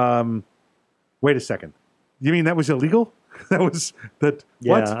 wait a second, you mean that was illegal? That.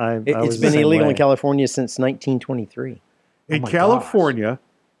 Yeah, What? It's been illegal in California since 1923. In California,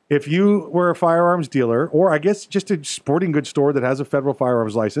 if you were a firearms dealer, or I guess just a sporting goods store that has a federal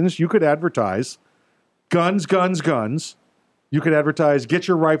firearms license, you could advertise guns, guns, guns. You could advertise, get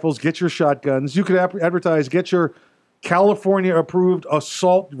your rifles, get your shotguns. You could advertise, get your California-approved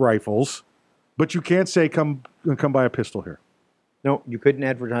assault rifles, but you can't say, come buy a pistol here. No, you couldn't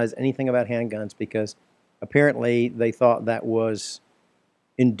advertise anything about handguns because apparently they thought that was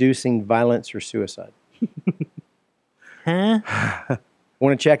inducing violence or suicide. Huh?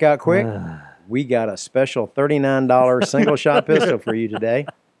 Want to check out quick? We got a special $39 single-shot pistol for you today.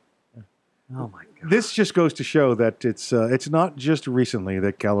 Oh, my God. This just goes to show that it's not just recently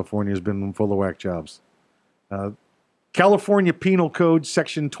that California has been full of whack jobs. California Penal Code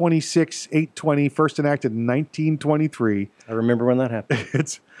Section 26820, first enacted in 1923. I remember when that happened.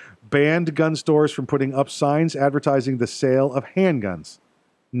 It's banned gun stores from putting up signs advertising the sale of handguns,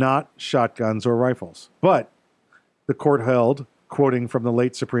 not shotguns or rifles. But the court held, quoting from the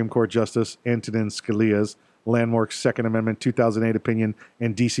late Supreme Court Justice Antonin Scalia's landmark Second Amendment 2008 opinion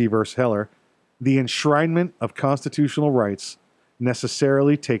in D.C. v. Heller, the enshrinement of constitutional rights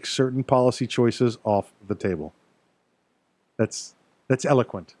necessarily takes certain policy choices off the table. That's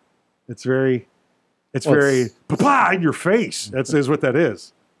eloquent. It's very pa in your face. Is what that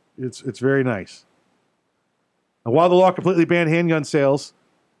is. It's very nice. And while the law completely banned handgun sales,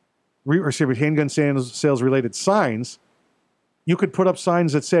 handgun sales related signs, you could put up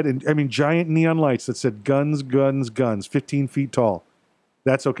signs that said, giant neon lights that said guns, guns, guns, 15 feet tall.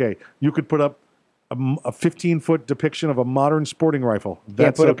 That's okay. You could put up a 15-foot depiction of a modern sporting rifle. That's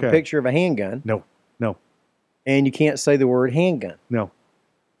Can't put okay. up a picture of a handgun. No. And you can't say the word handgun. No.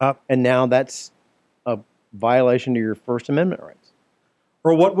 And now that's a violation of your First Amendment rights.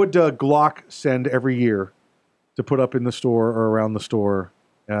 Or what would Glock send every year to put up in the store or around the store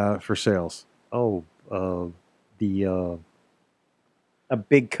for sales? Oh, a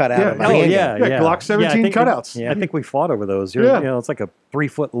big cutout. Yeah. of Yeah, Glock 17 cutouts. I think we fought over those. Yeah. It's like a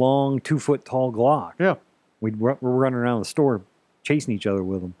 3-foot long, 2-foot tall Glock. Yeah. We're running around the store chasing each other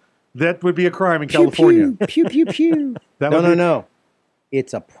with them. That would be a crime in California. Pew, pew, pew. No.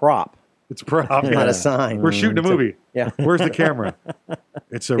 It's a prop. It's a prop. Not a sign. We're shooting a movie. Yeah. Where's the camera?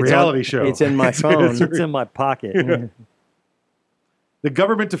 It's a reality show. It's in my phone. It's in my pocket. Yeah. The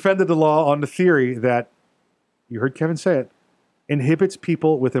government defended the law on the theory that, you heard Kevin say it, inhibits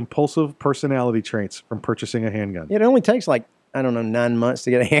people with impulsive personality traits from purchasing a handgun. It only takes 9 months to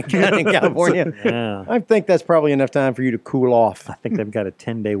get a handgun in California. Yeah. I think that's probably enough time for you to cool off. I think they've got a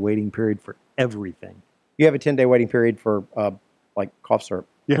 10-day waiting period for everything. You have a 10-day waiting period for cough syrup.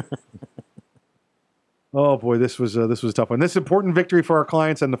 Yeah. Oh boy, this was a tough one. This important victory for our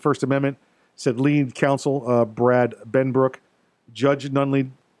clients and the First Amendment, said lead counsel Brad Benbrook. Judge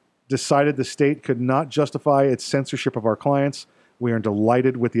Nunley decided the state could not justify its censorship of our clients. We are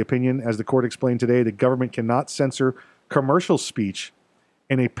delighted with the opinion. As the court explained today, the government cannot censor commercial speech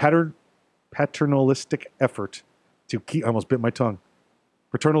in a paternalistic effort to keep, I almost bit my tongue,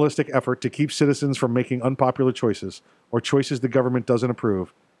 paternalistic effort to keep citizens from making unpopular choices or choices the government doesn't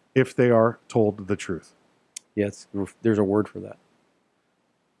approve if they are told the truth. Yes, there's a word for that.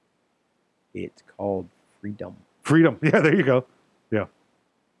 It's called freedom. Freedom. Yeah, there you go. Yeah.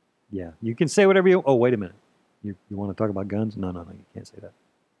 Yeah. You can say whatever you... Oh, wait a minute. You want to talk about guns? No, you can't say that.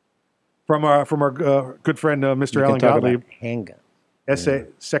 From our good friend, Mr. You Alan can talk Gottlieb, about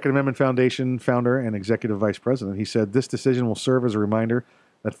handguns. Second Amendment Foundation founder and executive vice president. He said this decision will serve as a reminder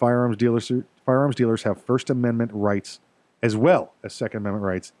that firearms dealers have First Amendment rights as well as Second Amendment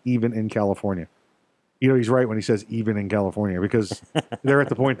rights, even in California. He's right when he says even in California, because they're at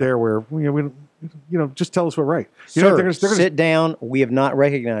the point there where just tell us we're right. Sir, they're gonna sit down. We have not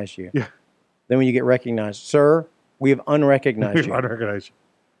recognized you. Yeah. Then when you get recognized, sir, we have unrecognized you. Unrecognized you.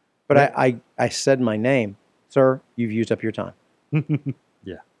 But I said my name, sir. You've used up your time.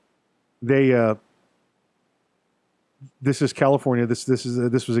 Yeah. This is California.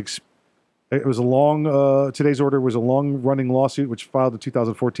 It was a long. Today's order was a long-running lawsuit which filed in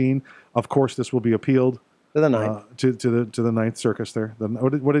 2014. Of course, this will be appealed to the Ninth to the Ninth Circus. There.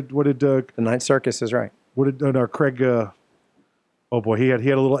 What did the Ninth Circus is right. What did Craig Oh boy, he had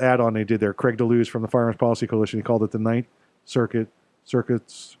a little add-on they did there. Craig DeLuz from the Firearms Policy Coalition. He called it the Ninth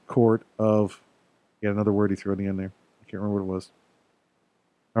Circuit's Court of. He had another word he threw in the end there. I can't remember what it was.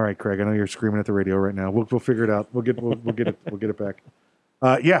 All right, Craig. I know you're screaming at the radio right now. We'll figure it out. We'll get it back.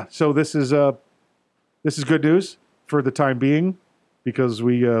 Yeah. So this is good news for the time being because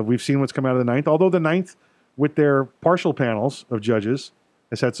we've seen what's come out of the Ninth. Although the Ninth, with their partial panels of judges,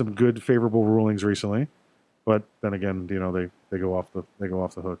 has had some good favorable rulings recently. But then again, they go off the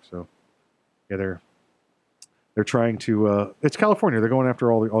hook. So yeah, they're trying to. It's California. They're going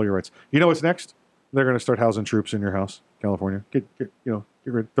after all your rights. You know what's next? They're going to start housing troops in your house, California. Get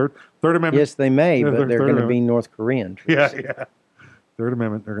rid. Third Amendment. Yes, they may, but they're going to be North Korean troops. Yeah. Third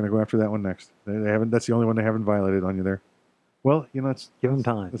Amendment. They're going to go after that one next. They haven't. That's the only one they haven't violated on you there. Well, it's give them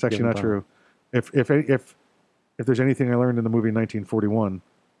time. That's actually not true. If there's anything I learned in the movie 1941,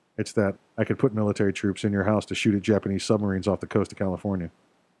 it's that I could put military troops in your house to shoot at Japanese submarines off the coast of California,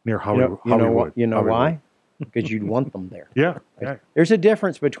 near Hollywood. You know why? Because you'd want them there. Yeah. There's a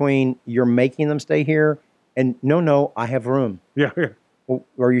difference between you're making them stay here and no, I have room. Yeah. Well,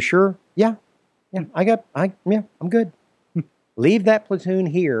 are you sure? Yeah. I'm good. Leave that platoon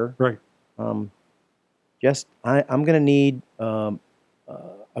here. Right. I'm going to need a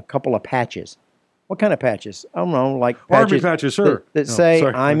couple of patches. What kind of patches? I don't know, like patches. Army patches, sir. That say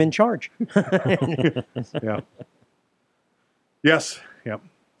I'm in charge. Yeah. Yes. Yeah.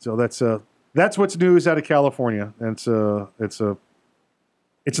 So that's what's news out of California, and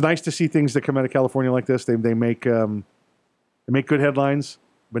it's nice to see things that come out of California like this. They make good headlines,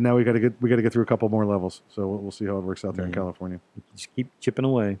 but now we got to get through a couple more levels. So we'll see how it works out there in California. Just keep chipping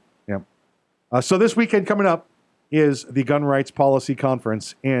away. Yeah. So this weekend coming up is the Gun Rights Policy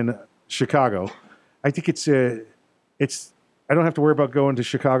Conference in Chicago. I think it's I don't have to worry about going to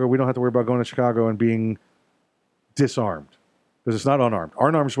Chicago. We don't have to worry about going to Chicago and being disarmed. Because it's not unarmed.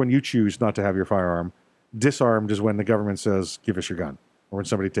 Unarmed is when you choose not to have your firearm. Disarmed is when the government says, give us your gun, or when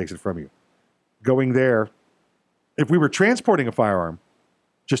somebody takes it from you. Going there, if we were transporting a firearm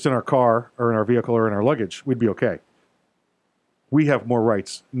just in our car or in our vehicle or in our luggage, we'd be okay. We have more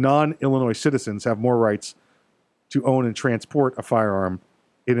rights. Non-Illinois citizens have more rights to own and transport a firearm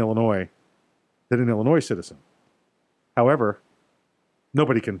in Illinois than an Illinois citizen. However,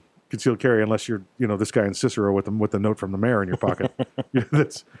 nobody can concealed carry unless you're, this guy in Cicero with the note from the mayor in your pocket.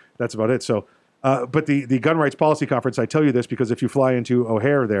 That's about it. So, but the Gun Rights Policy Conference, I tell you this because if you fly into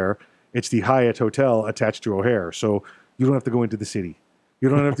O'Hare there, it's the Hyatt Hotel attached to O'Hare, so you don't have to go into the city. You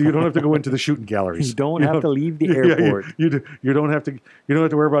don't have to go into the shooting galleries. You don't have to leave the airport. You don't have to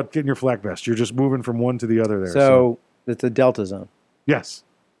worry about getting your flak vest. You're just moving from one to the other there. So it's a Delta zone. Yes.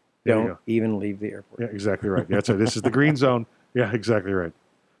 Don't even leave the airport. Yeah, exactly right. That's it. This is the green zone. Yeah, exactly right.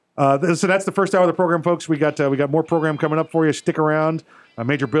 So that's the first hour of the program, folks. We got more program coming up for you. Stick around.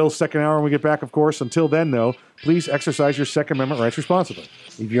 Major Bill's second hour when we get back, of course. Until then, though, please exercise your Second Amendment rights responsibly.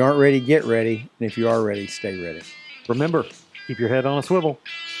 If you aren't ready, get ready. And if you are ready, stay ready. Remember, keep your head on a swivel.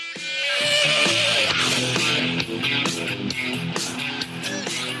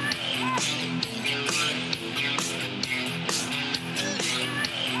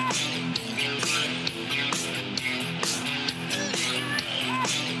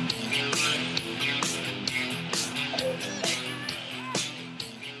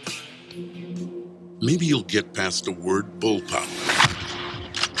 Maybe you'll get past the word bullpup.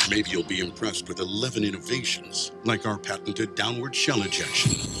 Maybe you'll be impressed with 11 innovations, like our patented downward shell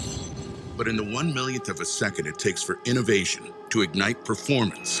ejection. But in the 1/1,000,000th of a second it takes for innovation to ignite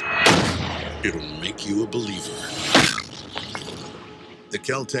performance, it'll make you a believer. The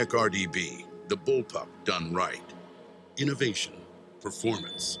Kel-Tec RDB, the bullpup done right. Innovation,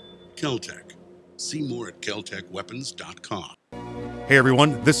 performance, Kel-Tec. See more at keltecweapons.com. Hey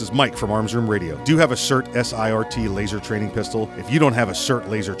everyone, this is Mike from Arms Room Radio. Do you have a CERT SIRT laser training pistol? If you don't have a CERT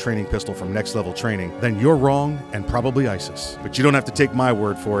laser training pistol from Next Level Training, then you're wrong and probably ISIS. But you don't have to take my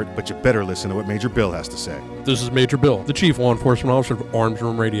word for it, but you better listen to what Major Bill has to say. This is Major Bill, the Chief Law Enforcement Officer of Arms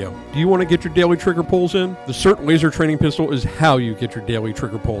Room Radio. Do you want to get your daily trigger pulls in? The CERT laser training pistol is how you get your daily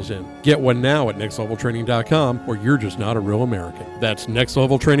trigger pulls in. Get one now at nextleveltraining.com, or you're just not a real American. That's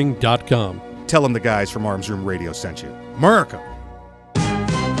nextleveltraining.com. Tell them the guys from Arms Room Radio sent you. America!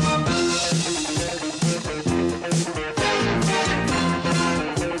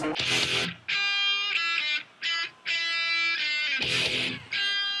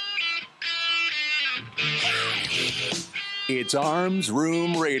 It's Arms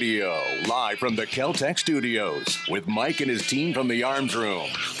Room Radio, live from the Kel-Tec Studios, with Mike and his team from the Arms Room.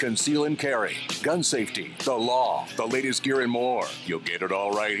 Conceal and carry, gun safety, the law, the latest gear and more. You'll get it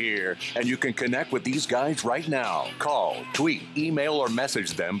all right here, and you can connect with these guys right now. Call, tweet, email, or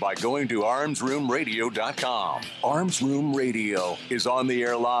message them by going to armsroomradio.com. Arms Room Radio is on the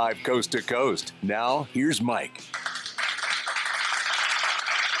air live coast to coast. Now, here's Mike.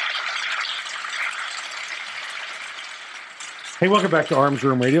 Hey, welcome back to Arms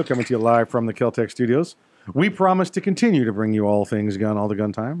Room Radio, coming to you live from the Kel-Tec Studios. We promise to continue to bring you all things gun, all the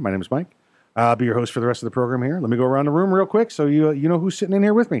gun time. My name is Mike. I'll be your host for the rest of the program here. Let me go around the room real quick so you know who's sitting in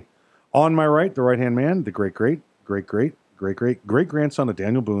here with me. On my right, the right-hand man, the great-grandson of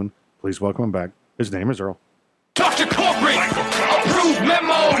Daniel Boone. Please welcome him back. His name is Earl. Dr. Corporate, approved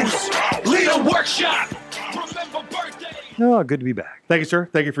memos, leader workshop. Oh, good to be back. Thank you, sir.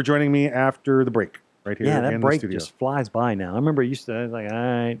 Thank you for joining me after the break. Right here Yeah, that in break the studio. just flies by now. I remember it used to, I was like, all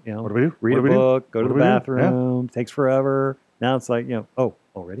right, What do we do? read What a do we do? book, go to What the do we do? bathroom, takes forever. Now it's like,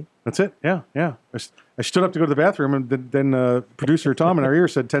 already? That's it. Yeah. I stood up to go to the bathroom, and then producer Tom in our ear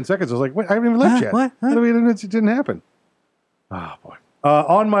said 10 seconds. I was like, wait, I haven't even left yet. What? How do we, it didn't happen. Oh, boy.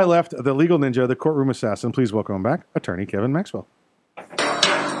 On my left, the legal ninja, the courtroom assassin. Please welcome him back, Attorney Kevin Maxwell.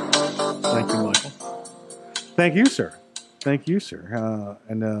 Thank you, Michael. Thank you, sir.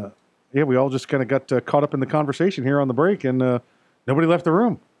 Yeah, we all just kind of got caught up in the conversation here on the break, and nobody left the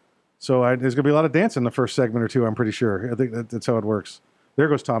room. So there's going to be a lot of dancing in the first segment or two, I'm pretty sure. I think that's how it works. There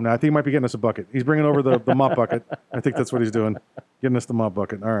goes Tom now. I think he might be getting us a bucket. He's bringing over the mop bucket. I think that's what he's doing, getting us the mop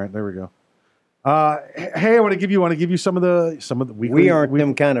bucket. All right, there we go. Hey, I want to give you some of the weekly. We aren't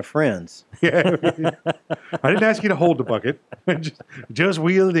them kind of friends. Yeah, I didn't ask you to hold the bucket. just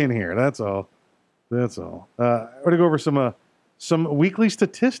wheel it in here. That's all. I want to go over some weekly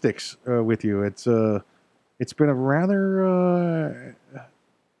statistics with you. It's been a rather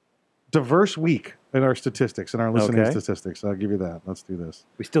diverse week in our statistics, in our listening statistics. I'll give you that. Let's do this.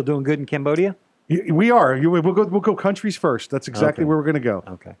 We still doing good in Cambodia? We are. We'll go countries first. That's exactly where we're going to go.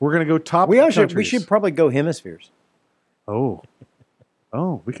 Okay. We're going to go top. We countries. should probably go hemispheres. Oh,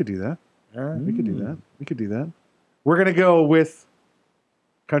 we could do that. All right. We could do that. We're going to go with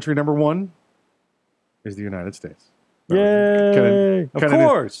country number 1 is the United States. Yay! Of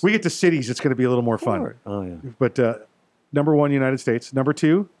course. We get to cities, it's going to be a little more fun. Oh, yeah. But number 1, United States. Number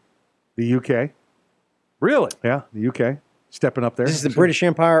 2, the UK. Really? Yeah, the UK. Stepping up there. Is this the British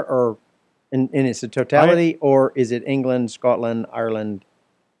Empire, or in its totality, or is it England, Scotland, Ireland?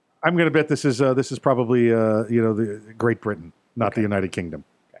 I'm going to bet this is probably the Great Britain, not the United Kingdom.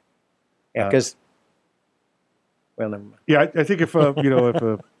 Okay. Yeah, because never mind. Yeah, I think if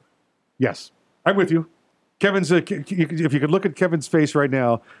yes, I'm with you. Kevin's if you could look at Kevin's face right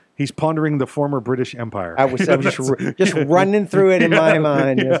now, he's pondering the former British Empire. I was just running through it in my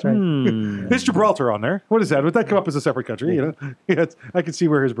mind. Yeah. That's right. There's Gibraltar on there. What is that? Would that come up as a separate country? Yeah, I can see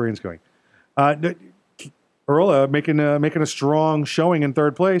where his brain's going. Earl making a strong showing in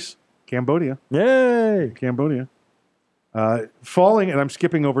third place. Cambodia. Yay! Cambodia. Falling, and I'm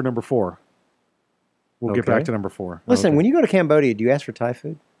skipping over number 4. We'll get back to number 4. Listen, when you go to Cambodia, do you ask for Thai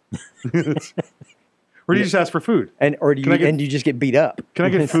food? Or do you just ask for food? And do you just get beat up? Can I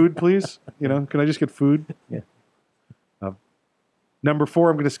get food, please? Can I just get food? Yeah. Number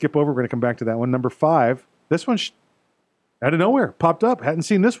 4, I'm going to skip over. We're going to come back to that one. Number 5, this one out of nowhere popped up. Hadn't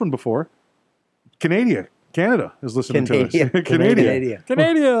seen this one before. Canada is listening to us.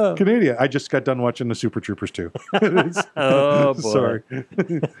 Canada. I just got done watching the Super Troopers 2. Oh, boy. Sorry.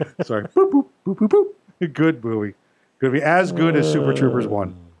 Boop, boop, boop, boop, boop. Good movie. Good movie. As good as Super Troopers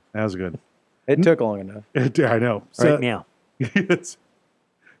 1. As good. It took long enough. I know. Right now.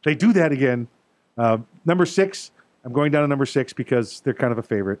 They do that again. Number 6. I'm going down to number 6 because they're kind of a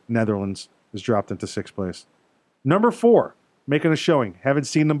favorite. Netherlands has dropped into 6th place. Number 4, making a showing. Haven't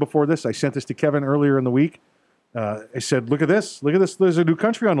seen them before this. I sent this to Kevin earlier in the week. I said, look at this. There's a new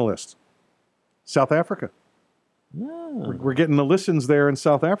country on the list. South Africa. Oh. We're getting the listens there in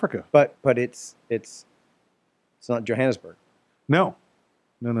South Africa. But it's not Johannesburg. No.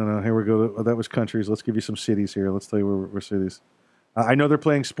 Here we go. That was countries. Let's give you some cities here. Let's tell you where cities. I know they're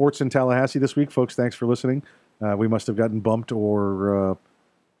playing sports in Tallahassee this week, folks. Thanks for listening. We must have gotten bumped or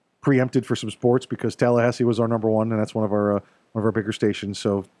preempted for some sports because Tallahassee was our number 1, and that's one of our bigger stations.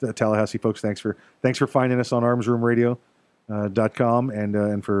 So Tallahassee folks, thanks for finding us on armsroomradio.com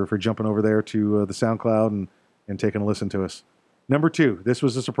and for jumping over there to the SoundCloud and taking a listen to us. Number 2, this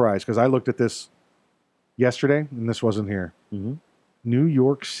was a surprise because I looked at this yesterday and this wasn't here. Mm-hmm. New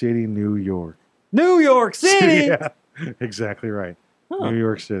York City, New York. New York City. Yeah, exactly right. New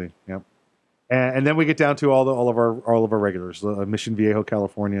York City. Yep. And then we get down to all of our regulars. Mission Viejo,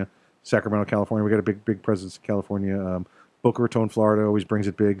 California, Sacramento, California. We got a big presence in California. Boca Raton, Florida, always brings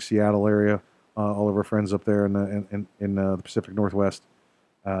it big. Seattle area, all of our friends up there in the Pacific Northwest.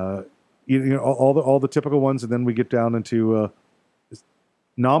 All the typical ones, and then we get down into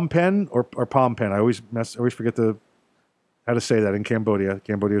Phnom Penh or Phnom Penh. I always forget how to say that in Cambodia.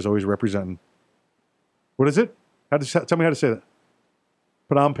 Cambodia is always representing. What is it? Tell me how to say that.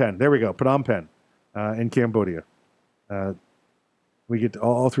 Phnom Penh. There we go. Phnom Penh in Cambodia. We get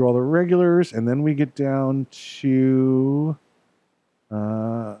all through all the regulars, and then we get down to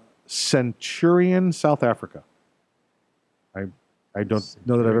Centurion, South Africa. I don't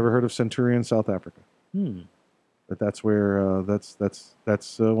know that I've ever heard of Centurion, South Africa. But that's where that's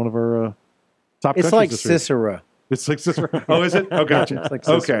one of our top. It's countries like this week. Sisera. It's like Sisera. Oh, is it? Oh, gotcha. It's like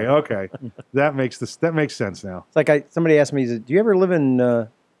Sisera. Okay. That makes sense now. It's like somebody asked me, "Do you ever live in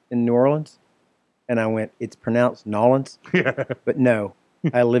New Orleans?" And I went, "It's pronounced Nolans." Yeah. But no,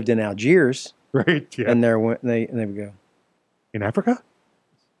 I lived in Algiers. Right. Yeah. And there would go. In Africa?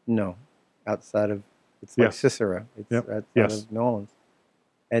 No, outside of. It's like Sisera. It's outside of New Orleans.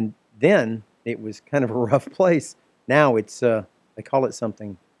 And then it was kind of a rough place. Now it's they call it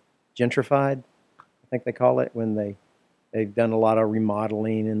something gentrified. I think they call it when they've done a lot of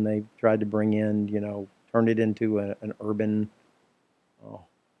remodeling and they've tried to bring in, turn it into an urban,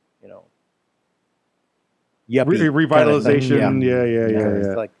 yuppie revitalization. Kind of Yeah.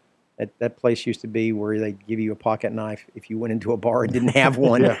 It's like that place used to be where they'd give you a pocket knife if you went into a bar and didn't have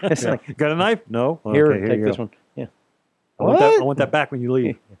one. It's like, got a knife? No. Here, Okay, take you this go. one. Yeah. I want that back when you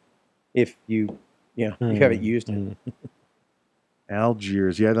leave. If you haven't used it.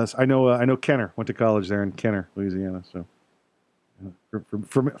 Algiers. Yeah, I know Kenner. Went to college there in Kenner, Louisiana. So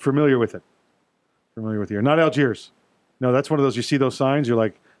familiar with it. Familiar with you. Not Algiers. No, that's one of those. You see those signs. You're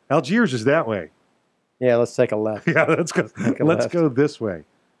like, Algiers is that way. Yeah, let's take a left. Yeah, let's go. Take a Let's left. go this way.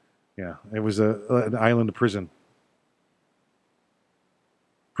 Yeah, it was an island prison.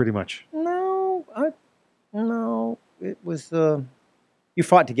 Pretty much. No, it was. You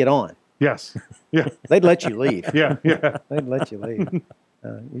fought to get on. Yes. Yeah. They'd let you leave. Yeah. They'd let you leave.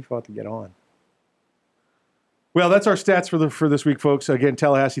 You fought to get on. Well, that's our stats for this week, folks. Again,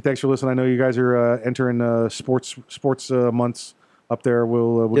 Tallahassee, thanks for listening. I know you guys are entering sports months up there.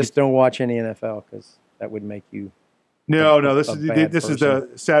 We'll Just don't watch any NFL because that would make you. No. This a is bad this is the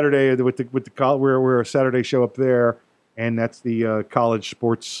Saturday with the we're a Saturday show up there, and that's the college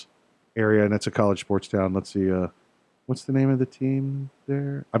sports area, and that's a college sports town. Let's see, what's the name of the team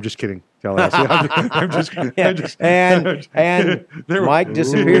there? I'm just kidding, Tallahassee. And Mike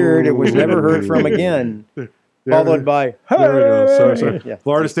disappeared. It was never heard from again. Followed by there we go. Sorry. Yeah.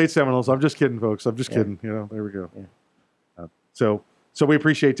 Florida State Seminoles. I'm just kidding, folks. I'm just kidding. There we go. Yeah. So we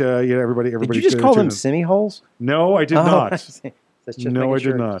appreciate everybody. Did you just call them semi-holes? No, I did not. That's just No, I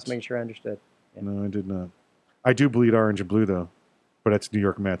did not. Just making sure I understood. Yeah. No, I did not. I do bleed orange and blue though, but that's New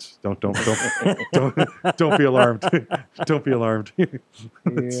York Mets. Don't be alarmed. Don't be alarmed.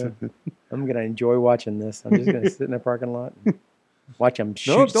 Yeah. I'm gonna enjoy watching this. I'm just gonna sit in the parking lot and watch him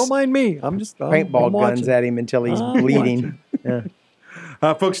shoot. No, don't mind me. I'm just paintball I'm guns watching. at him until he's bleeding. Yeah.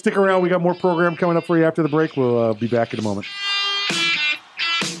 Folks, stick around. We got more program coming up for you after the break. We'll be back in a moment.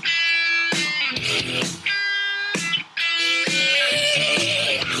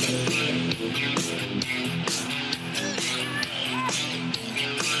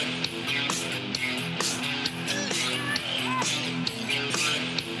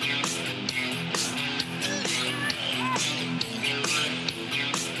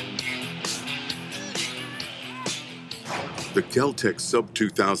 The Kel-Tec Sub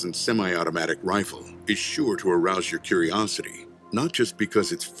 2000 semi-automatic rifle is sure to arouse your curiosity, not just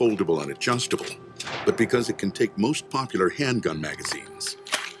because it's foldable and adjustable, but because it can take most popular handgun magazines.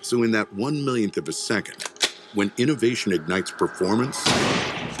 So in that 1/1,000,000th of a second, when innovation ignites performance,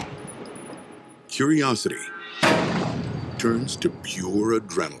 curiosity turns to pure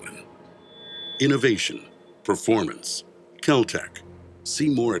adrenaline. Innovation, performance, Kel-Tec. See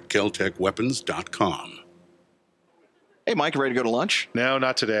more at keltecweapons.com. Hey, Mike, ready to go to lunch? No,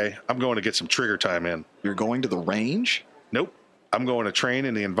 not today. I'm going to get some trigger time in. You're going to the range? Nope. I'm going to train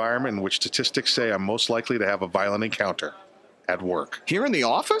in the environment in which statistics say I'm most likely to have a violent encounter. At work. Here in the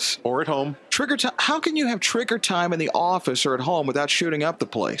office? Or at home. Trigger time? How can you have trigger time in the office or at home without shooting up the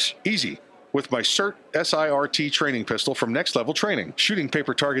place? Easy. With my CERT SIRT training pistol from Next Level Training. Shooting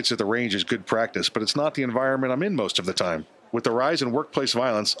paper targets at the range is good practice, but it's not the environment I'm in most of the time. With the rise in workplace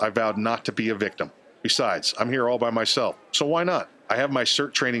violence, I vowed not to be a victim. Besides, I'm here all by myself, so why not? I have my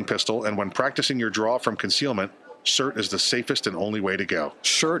CERT training pistol, and when practicing your draw from concealment, CERT is the safest and only way to go.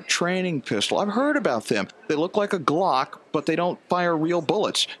 CERT training pistol. I've heard about them. They look like a Glock, but they don't fire real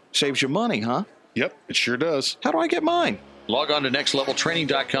bullets. Saves you money, huh? Yep, it sure does. How do I get mine? Log on to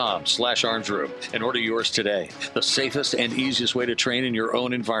nextleveltraining.com/armsroom and order yours today. The safest and easiest way to train in your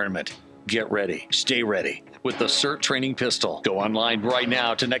own environment. Get ready. Stay ready with the CERT training pistol. Go online right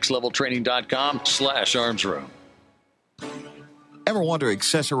now to nextleveltraining.com/armsroom. Ever want to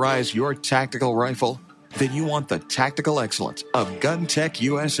accessorize your tactical rifle? Then you want the tactical excellence of GunTech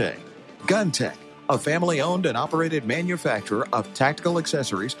USA. GunTech, a family-owned and operated manufacturer of tactical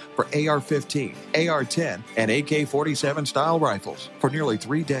accessories for AR-15, AR-10, and AK-47 style rifles. For nearly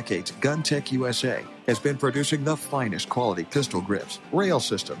 3 decades, GunTech USA has been producing the finest quality pistol grips, rail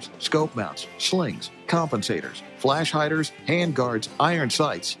systems, scope mounts, slings, compensators, flash hiders, hand guards, iron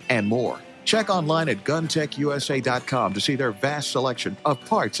sights, and more. Check online at GunTechUSA.com to see their vast selection of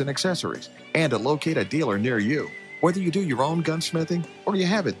parts and accessories and to locate a dealer near you. Whether you do your own gunsmithing or you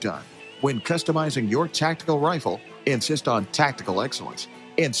have it done, when customizing your tactical rifle, insist on tactical excellence.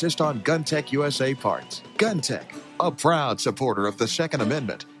 Insist on GunTech USA parts. GunTech, a proud supporter of the Second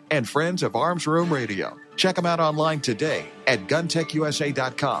Amendment and friends of Arms Room Radio. Check them out online today at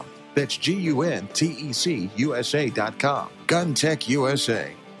GunTechUSA.com. That's GUNTECUSA.com. GunTech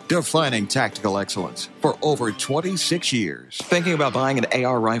USA. Defining tactical excellence for over 26 years. Thinking about buying an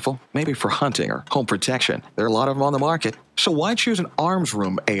AR rifle? Maybe for hunting or home protection. There are a lot of them on the market. So why choose an Arms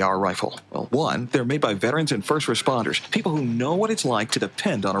Room AR rifle? Well, 1, they're made by veterans and first responders, people who know what it's like to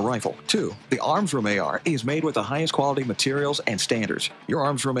depend on a rifle. 2, the Arms Room AR is made with the highest quality materials and standards. Your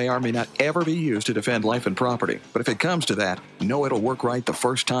Arms Room AR may not ever be used to defend life and property, but if it comes to that, know it'll work right the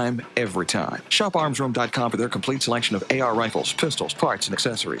first time, every time. Shop armsroom.com for their complete selection of AR rifles, pistols, parts, and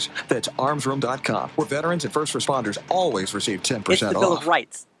accessories. That's armsroom.com, where veterans and first responders always receive 10% off. It's the Bill of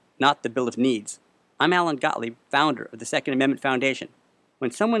Rights, not the Bill of Needs. I'm Alan Gottlieb, founder of the Second Amendment Foundation.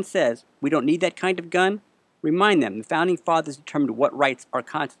 When someone says we don't need that kind of gun, remind them the Founding Fathers determined what rights our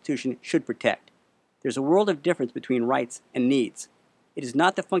Constitution should protect. There's a world of difference between rights and needs. It is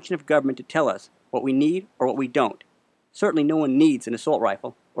not the function of government to tell us what we need or what we don't. Certainly no one needs an assault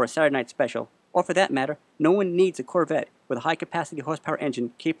rifle or a Saturday Night Special, or for that matter, no one needs a Corvette with a high-capacity horsepower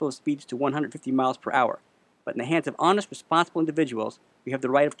engine capable of speeds to 150 miles per hour. But in the hands of honest, responsible individuals, we have the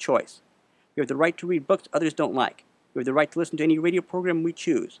right of choice. We have the right to read books others don't like. We have the right to listen to any radio program we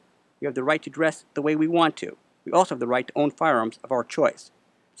choose. We have the right to dress the way we want to. We also have the right to own firearms of our choice.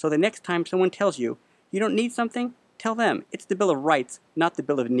 So the next time someone tells you, you don't need something, tell them it's the Bill of Rights, not the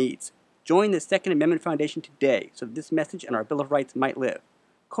Bill of Needs. Join the Second Amendment Foundation today so that this message and our Bill of Rights might live.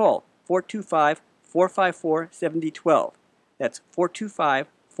 Call 425-454-7012. That's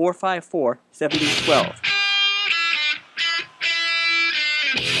 425-454-7012.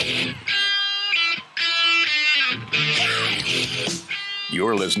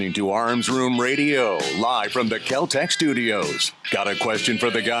 You're listening to Arms Room Radio, live from the Keltec studios. Got a question for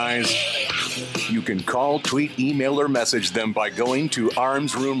the guys? You can call, tweet, email, or message them by going to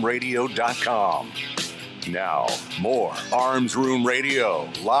armsroomradio.com. Now, more Arms Room Radio,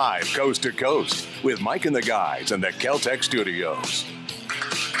 live coast to coast, with Mike and the guys in the Keltec studios.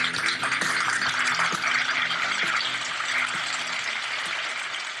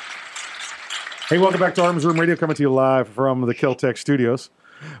 Hey, welcome back to Arms Room Radio, coming to you live from the Keltec studios.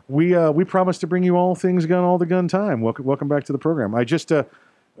 We promised to bring you all things gun, all the gun time. Welcome back to the program.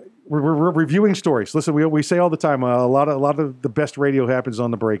 We're reviewing stories. Listen, we say all the time, a lot of the best radio happens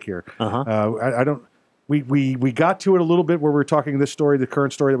on the break here. We got to it a little bit where we're talking this story, the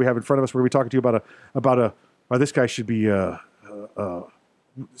current story that we have in front of us, where we're talking to you about this guy should be a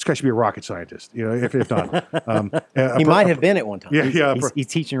rocket scientist, you know, if not. He might have been at one time. He's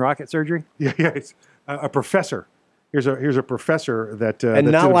teaching rocket surgery. Yeah, it's a professor. Here's a professor that and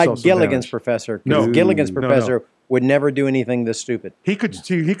that not did like himself some Gilligan's damage. professor. No, Gilligan's No. professor would never do anything this stupid. He could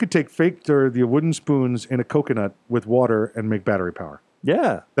take the wooden spoons in a coconut with water and make battery power.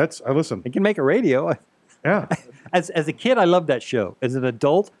 Yeah, listen. He can make a radio. Yeah. As a kid, I loved that show. As an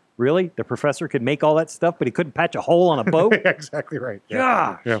adult, really, the professor could make all that stuff, but he couldn't patch a hole on a boat. Exactly right.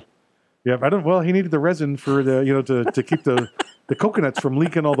 Gosh. Yeah. Well, he needed the resin for to keep the coconuts from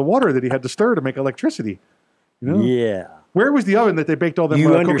leaking all the water that he had to stir to make electricity. You know? Yeah. Where was the oven that they baked all them You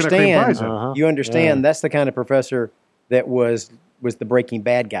coconut cream pies in? You understand? That's the kind of professor that was the Breaking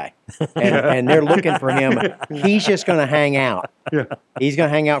Bad guy, and they're looking for him. He's just going to hang out. Yeah. He's going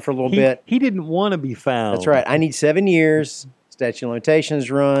to hang out for a little bit. He didn't want to be found. That's right. I need 7 years. Statute of limitations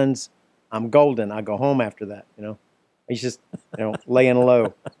runs. I'm golden. I go home after that. You know, he's just laying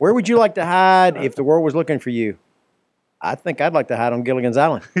low. Where would you like to hide if the world was looking for you? I think I'd like to hide on Gilligan's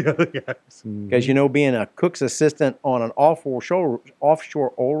Island. Because, being a cook's assistant on an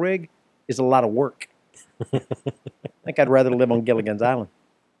offshore oil rig is a lot of work. I think I'd rather live on Gilligan's Island.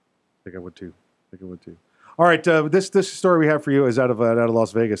 I think I would too. All right, this story we have for you is out of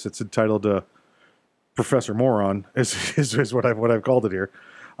Las Vegas. It's entitled "Professor Moron," is what I've called it here.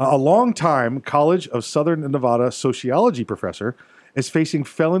 A long-time College of Southern Nevada sociology professor is facing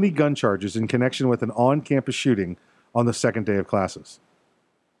felony gun charges in connection with an on-campus shooting on the second day of classes.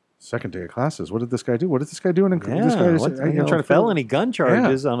 Second day of classes. What did this guy do? What is this guy doing? Felony gun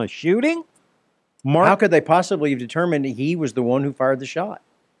charges on a shooting? How could they possibly have determined he was the one who fired the shot?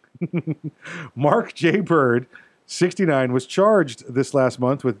 Mark J. Bird, 69, was charged this last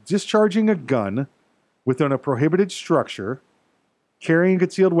month with discharging a gun within a prohibited structure, carrying a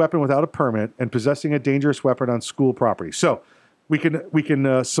concealed weapon without a permit, and possessing a dangerous weapon on school property. So we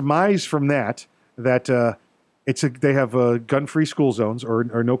can surmise from that they have gun-free school zones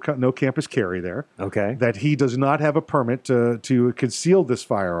or no campus carry there. Okay. That he does not have a permit to conceal this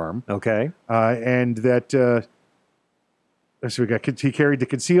firearm. Okay. And that so he carried the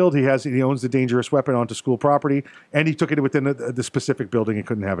concealed. He owns the dangerous weapon onto school property, and he took it within the specific building he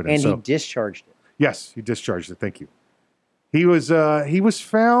couldn't have it in. And he discharged it. Yes, he discharged it. Thank you. He was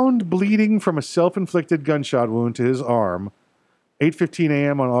found bleeding from a self-inflicted gunshot wound to his arm, 8:15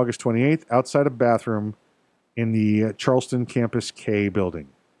 a.m. on August 28th, outside a bathroom in the Charleston Campus K building.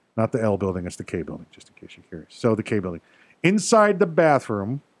 Not the L building, it's the K building, just in case you're curious. So the K building. Inside the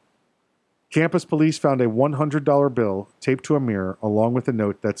bathroom, campus police found a $100 bill taped to a mirror along with a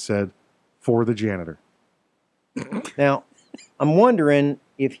note that said, "For the janitor." Now, I'm wondering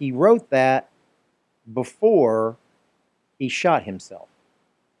if he wrote that before he shot himself.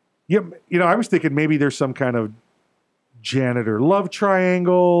 Yeah, I was thinking maybe there's some kind of janitor love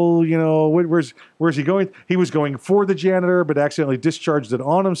triangle. Where's he going? He was going for the janitor, but accidentally discharged it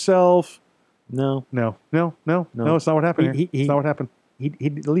on himself. No, it's not what happened. It's not what happened.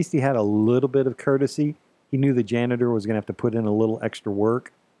 At least he had a little bit of courtesy. He knew the janitor was going to have to put in a little extra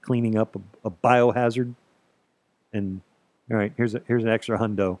work cleaning up a biohazard. And all right, here's an extra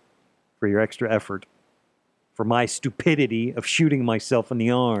hundo for your extra effort, for my stupidity of shooting myself in the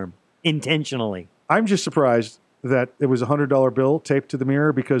arm intentionally. I'm just surprised that it was a $100 bill taped to the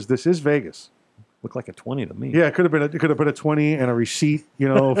mirror because this is Vegas. Looked like a 20 to me. Yeah, it could have been a 20 and a receipt,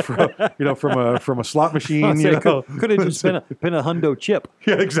 from a slot machine. Could have just been a hundo chip.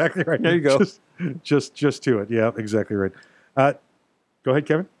 Yeah, exactly right. There you go. Just to it. Yeah, exactly right. Go ahead,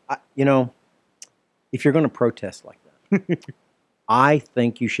 Kevin. If you're going to protest like that, I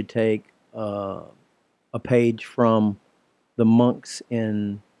think you should take a page from the monks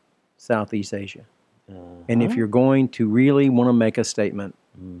in Southeast Asia. And if you're going to really want to make a statement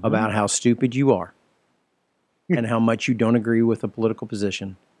about how stupid you are and how much you don't agree with a political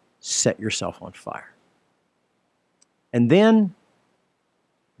position, set yourself on fire. And then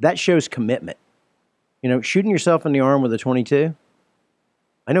that shows commitment. Shooting yourself in the arm with a .22.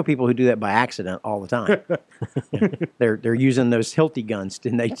 I know people who do that by accident all the time. They're using those Hilti guns.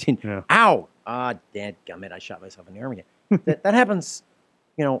 Ow! Dadgummit, I shot myself in the arm again. That happens,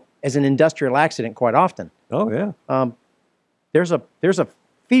 as an industrial accident quite often. Oh, yeah. There's a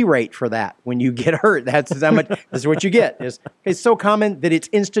fee rate for that when you get hurt. That's how much. That's what you get. It's so common that it's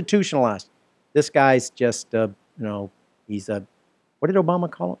institutionalized. This guy's just, he's a, what did Obama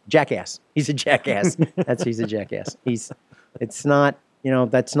call him? Jackass. He's a jackass. He's a jackass. It's not,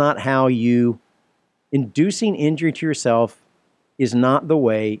 that's not how inducing injury to yourself is not the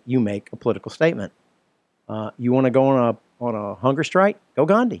way you make a political statement. You want to go on a hunger strike? Go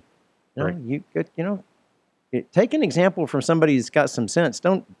Gandhi. Right. Take an example from somebody who's got some sense.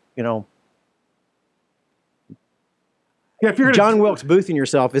 Don't, Yeah, if you're John Wilkes Boothing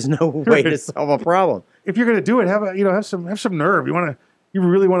yourself is no way to solve a problem. If you're going to do it, have some nerve. You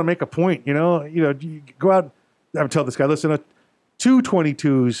really want to make a point. You go out. I would tell this guy, listen, 2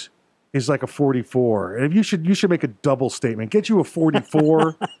 22s is like a 44, and if you should make a double statement. Get you a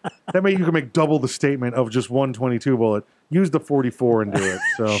 44. That way you can make double the statement of just one 22 bullet. Use the 44 and do it.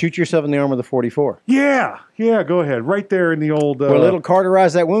 So shoot yourself in the arm with a 44. Yeah. Go ahead. Right there in the old. Well, it'll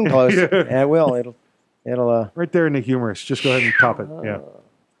cauterize that wound close. Yeah, it will. It'll. Right there in the humerus. Just go ahead and pop it. Yeah.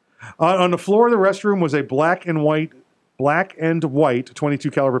 On the floor of the restroom was a black and white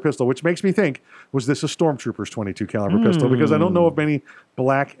 22 caliber pistol, which makes me think, was this a Stormtrooper's 22 caliber pistol? Because I don't know of many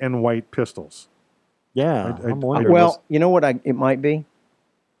black and white pistols. Yeah, I'm wondering. Well, you know what it might be?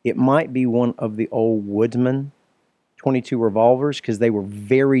 It might be one of the old Woodsman 22 revolvers because they were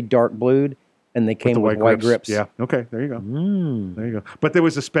very dark blued and they came with white grips. Yeah. Okay. There you go. There you go. But there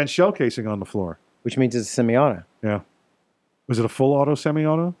was a spent shell casing on the floor, which means it's a semi-auto. Yeah. Was it a full auto,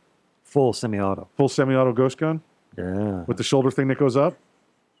 semi-auto? Full semi-auto. Full semi-auto ghost gun? Yeah. With the shoulder thing that goes up?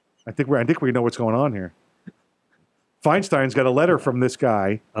 I think we know what's going on here. Feinstein's got a letter from this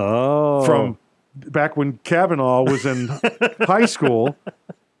guy from back when Kavanaugh was in high school.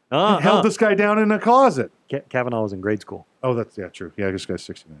 Held this guy down in a closet. Kavanaugh was in grade school. Oh, that's true. Yeah, this guy's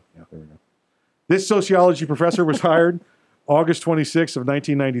 69. Yeah, there we go. This sociology professor was hired August 26th of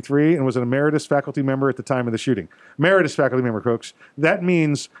 1993 and was an emeritus faculty member at the time of the shooting. Emeritus faculty member, folks. That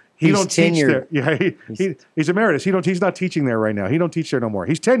means He's don't teach there. tenured. Yeah, he's emeritus. He's not teaching there right now. He don't teach there no more.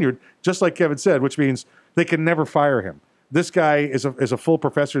 He's tenured, just like Kevin said, which means they can never fire him. This guy is a full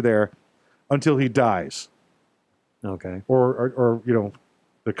professor there until he dies. Okay. Or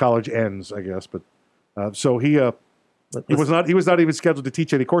the college ends, I guess. But so he was not even scheduled to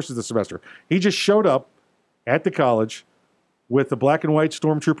teach any courses this semester. He just showed up at the college with the black and white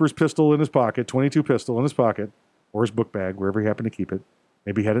stormtrooper's pistol in his pocket, 22 pistol in his pocket, or his book bag, wherever he happened to keep it.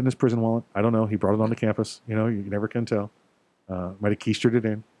 Maybe he had it in his prison wallet. I don't know. He brought it onto campus. You never can tell. Might have keistered it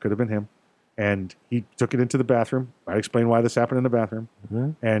in. Could have been him. And he took it into the bathroom. Might explain why this happened in the bathroom.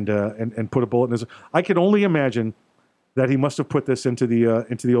 Mm-hmm. And put a bullet in his. I can only imagine that he must have put this into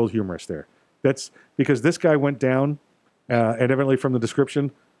the old humorist there. That's because this guy went down, and evidently from the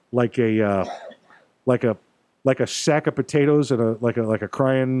description, like a sack of potatoes and like a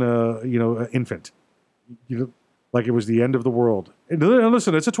crying infant. Like it was the end of the world. And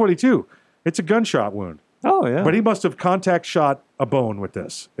listen, it's a 22. It's a gunshot wound. Oh yeah. But he must have contact shot a bone with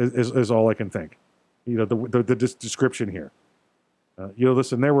this. Is all I can think. The description here.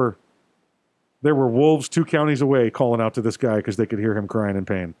 Listen, there were wolves 2 counties away calling out to this guy because they could hear him crying in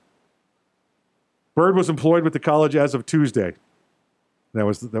pain. Byrd was employed with the college as of Tuesday. That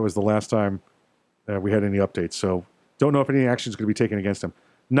was the last time we had any updates. So don't know if any action is going to be taken against him.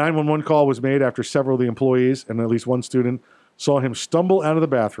 911 call was made after several of the employees and at least one student saw him stumble out of the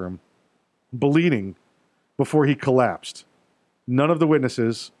bathroom, bleeding, before he collapsed. None of the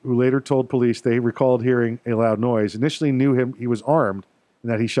witnesses, who later told police they recalled hearing a loud noise, initially knew he was armed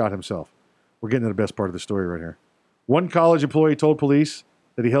and that he shot himself. We're getting to the best part of the story right here. One college employee told police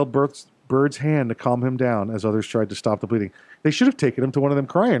that he held Byrd's hand to calm him down as others tried to stop the bleeding. They should have taken him to one of them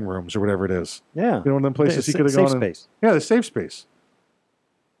crying rooms or whatever it is. Yeah. One of them places he could have safe gone. Space. Yeah, the safe space.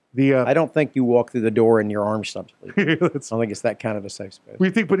 I don't think you walk through the door and your arm stops bleeding. I don't think it's that kind of a safe space. What do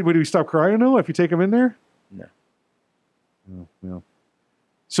you think? Would he stop crying though if you take him in there? No. Oh, no.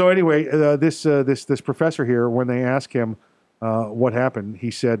 So anyway, this professor here, when they asked him what happened, he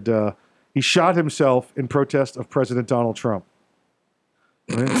said he shot himself in protest of President Donald Trump.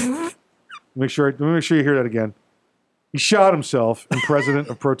 Right? Let me make sure you hear that again. He shot himself in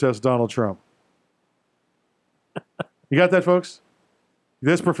protest Donald Trump. You got that, folks?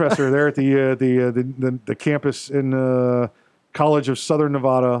 This professor there at the campus in College of Southern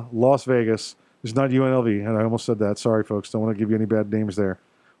Nevada, Las Vegas. It's not UNLV, and I almost said that. Sorry, folks. Don't want to give you any bad names there.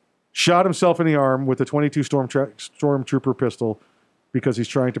 Shot himself in the arm with a 22 stormtrooper pistol because he's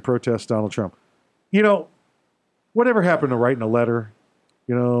trying to protest Donald Trump. Whatever happened to writing a letter,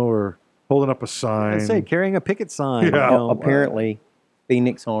 or holding up a sign? I say carrying a picket sign. Yeah. Apparently,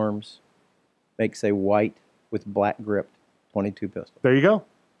 Phoenix Arms makes a white with black gripped 22 pistol. There you go.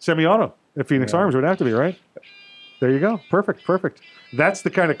 Semi-auto at Phoenix Arms would have to be, right? There you go. Perfect. That's the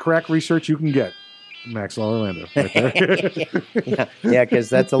kind of crack research you can get. Maxwell Orlando. Right there. Yeah, because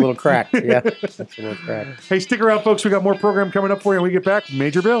that's a little cracked. Yeah, that's a little cracked. Hey, stick around, folks. We got more program coming up for you when we get back.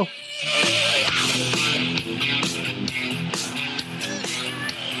 Major Bill.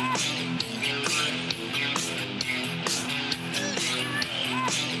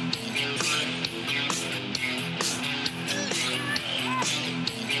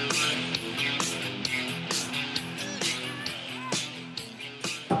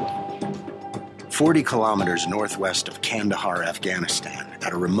 40 kilometers northwest of Kandahar, Afghanistan,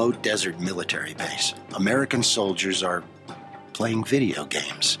 at a remote desert military base, American soldiers are playing video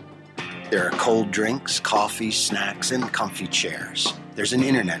games. There are cold drinks, coffee, snacks, and comfy chairs. There's an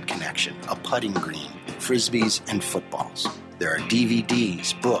internet connection, a putting green, frisbees, and footballs. There are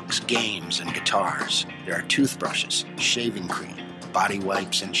DVDs, books, games, and guitars. There are toothbrushes, shaving cream, body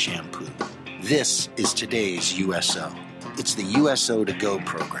wipes, and shampoo. This is today's USO. It's the USO To Go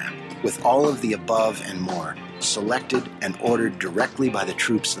program, with all of the above and more, selected and ordered directly by the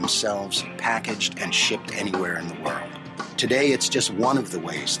troops themselves, packaged and shipped anywhere in the world. Today, it's just one of the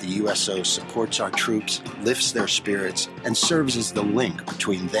ways the USO supports our troops, lifts their spirits, and serves as the link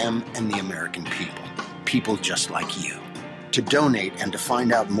between them and the American people. People just like you. To donate and to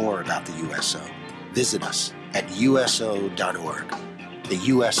find out more about the USO, visit us at uso.org. The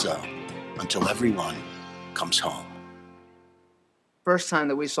USO, until everyone comes home. first time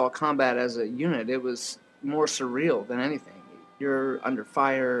that we saw combat as a unit, it was more surreal than anything. You're under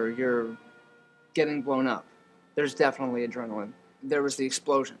fire, you're getting blown up. There's definitely adrenaline. There was the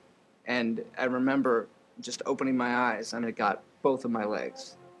explosion, and I remember just opening my eyes, and it got both of my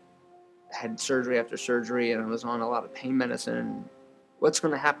legs. I had surgery after surgery, and I was on a lot of pain medicine. What's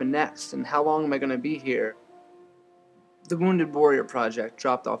going to happen next, and how long am I going to be here? The Wounded Warrior Project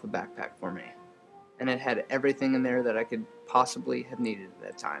dropped off a backpack for me, and it had everything in there that I could possibly have needed at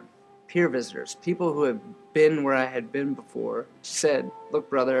that time. Peer visitors, people who had been where I had been before, said, look,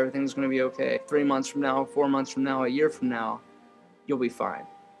 brother, everything's going to be okay. 3 months from now, 4 months from now, a year from now, you'll be fine.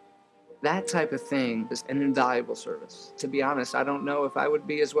 That type of thing is an invaluable service. To be honest, I don't know if I would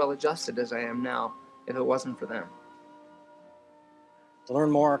be as well adjusted as I am now if it wasn't for them. To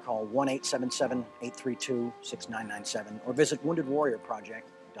learn more, call 1-877-832-6997 or visit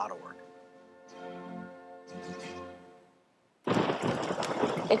woundedwarriorproject.org.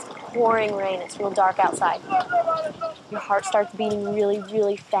 It's pouring rain. It's real dark outside. Your heart starts beating really,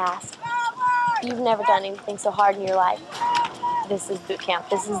 really fast. You've never done anything so hard in your life. This is boot camp.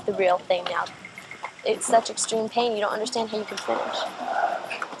 This is the real thing now. It's such extreme pain, you don't understand how you can finish.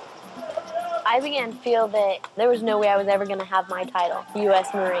 I began to feel that there was no way I was ever going to have my title,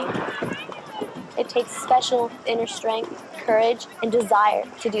 U.S. Marine. It takes special inner strength, courage, and desire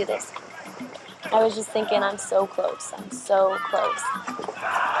to do this. I was just thinking, I'm so close. I'm so close.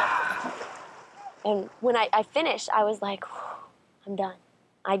 And when I finished, I was like, I'm done.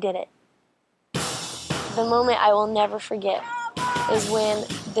 I did it. The moment I will never forget is when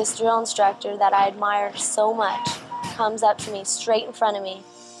this drill instructor that I admire so much comes up to me straight in front of me,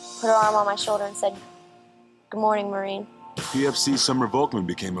 put her arm on my shoulder and said, "Good morning, Marine." PFC Summer Volkman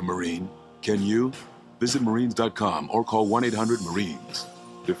became a Marine. Can you? Visit Marines.com or call 1-800-MARINES.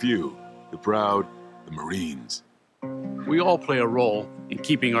 The few, the proud, the Marines. We all play a role in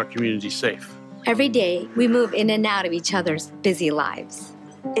keeping our community safe. Every day, we move in and out of each other's busy lives.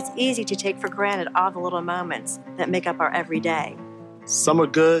 It's easy to take for granted all the little moments that make up our everyday. Some are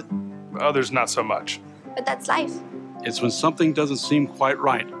good, others not so much. But that's life. It's when something doesn't seem quite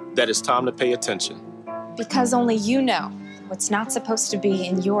right that it's time to pay attention. Because only you know what's not supposed to be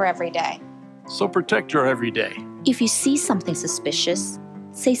in your everyday. So protect your everyday. If you see something suspicious,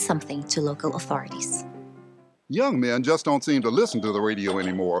 say something to local authorities. Young men just don't seem to listen to the radio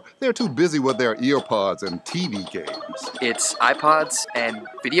anymore. They're too busy with their earpods and TV games. It's iPods and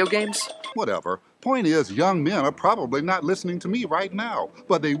video games? Whatever. Point is, young men are probably not listening to me right now,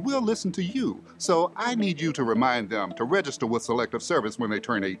 but they will listen to you. So I need you to remind them to register with Selective Service when they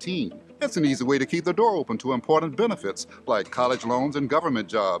turn 18. It's an easy way to keep the door open to important benefits like college loans and government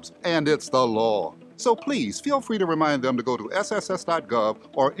jobs, and it's the law. So please feel free to remind them to go to sss.gov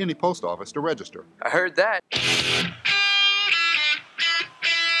or any post office to register. I heard that.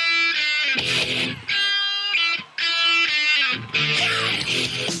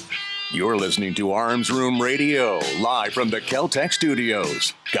 You're listening to Arms Room Radio, live from the Kel-Tec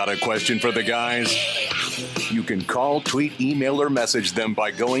studios. Got a question for the guys? You can call, tweet, email, or message them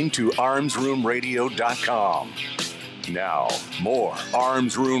by going to armsroomradio.com. Now, more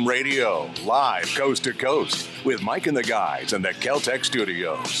Arms Room Radio, live coast to coast, with Mike and the guys in the Kel-Tec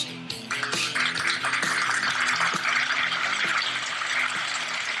studios.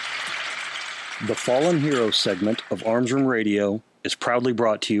 The Fallen Hero segment of Arms Room Radio is proudly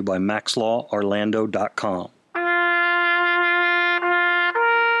brought to you by MaxLawOrlando.com.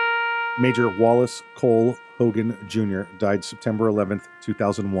 Major Wallace Cole Hogan Jr. died September 11th,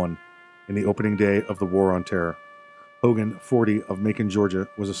 2001, in the opening day of the War on Terror. Hogan, 40, of Macon, Georgia,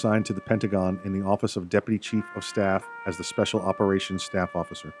 was assigned to the Pentagon in the Office of Deputy Chief of Staff as the Special Operations Staff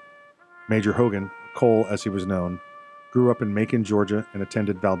Officer. Major Hogan, Cole as he was known, grew up in Macon, Georgia, and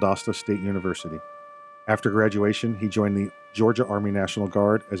attended Valdosta State University. After graduation, he joined the Georgia Army National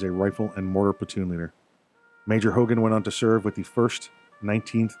Guard as a rifle and mortar platoon leader. Major Hogan went on to serve with the 1st,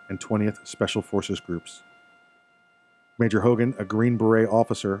 19th, and 20th Special Forces groups. Major Hogan, a Green Beret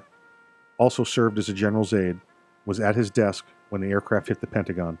officer, also served as a general's aide, was at his desk when the aircraft hit the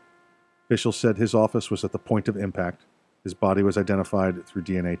Pentagon. Officials said his office was at the point of impact. His body was identified through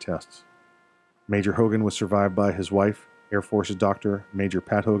DNA tests. Major Hogan was survived by his wife, Air Force Dr. Major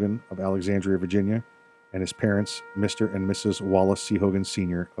Pat Hogan of Alexandria, Virginia, and his parents, Mr. and Mrs. Wallace C. Hogan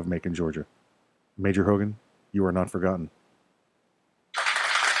Sr. of Macon, Georgia. Major Hogan, you are not forgotten.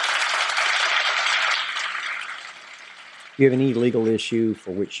 If you have any legal issue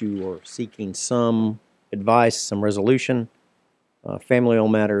for which you are seeking some advice, some resolution, familial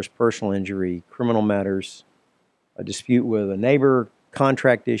matters, personal injury, criminal matters, a dispute with a neighbor,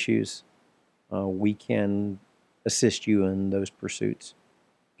 contract issues, we can assist you in those pursuits.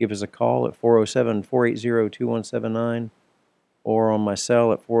 Give us a call at 407-480-2179 or on my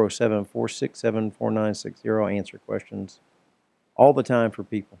cell at 407-467-4960. I answer questions all the time for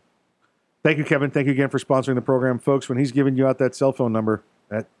people. Thank you, Kevin. Thank you again for sponsoring the program. Folks, when he's giving you out that cell phone number,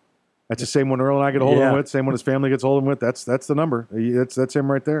 that's the same one Earl and I get a hold of him with, same one his family gets a hold of him with. That's the number. That's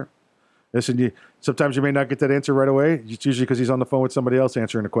him right there. Listen, sometimes you may not get that answer right away. It's usually because he's on the phone with somebody else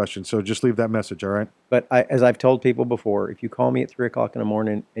answering a question. So just leave that message, all right? But as I've told people before, if you call me at 3 o'clock in the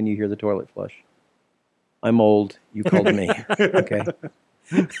morning and you hear the toilet flush, I'm old. You called me. Okay.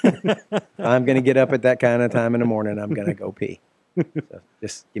 I'm going to get up at that kind of time in the morning. I'm going to go pee. So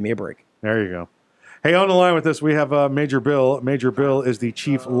just give me a break. There you go. Hey, on the line with us, we have Major Bill. Major Bill is the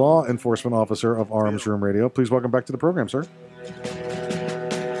Chief Law Enforcement Officer of Arms Room Radio. Please welcome back to the program, sir.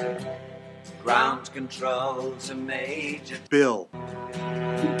 Ground control to Major Bill.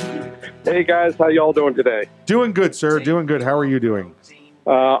 Hey guys, how y'all doing today? Doing good, sir. Doing good. How are you doing?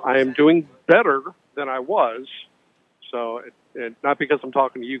 I am doing better than I was. So, not because I'm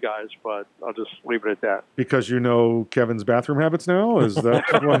talking to you guys, but I'll just leave it at that. Because you know Kevin's bathroom habits now? Is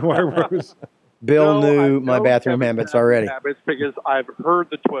that why Rose? Bill knew my bathroom habits already. Because I've heard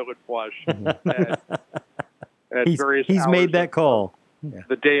the toilet flush at various He's hours made that call.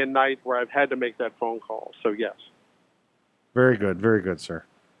 the day and night where I've had to make that phone call. So, yes. Very good, sir.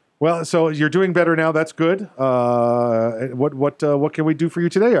 Well, so you're doing better now. That's good. What can we do for you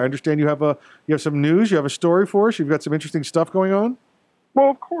today? I understand you have some news. You have a story for us. You've got some interesting stuff going on. Well,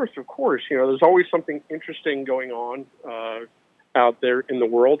 of course. You know, there's always something interesting going on out there in the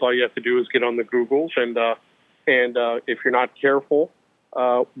world. All you have to do is get on the Googles, and if you're not careful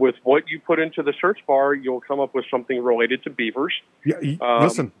with what you put into the search bar, you'll come up with something related to beavers. Yeah,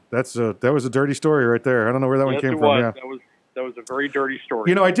 listen, that was a dirty story right there. I don't know where that one came from. Yeah. That was a very dirty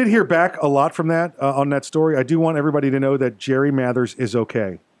story. You know, I did hear back a lot from that on that story. I do want everybody to know that Jerry Mathers is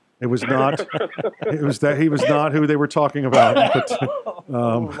okay. It was not. It was that he was not who they were talking about.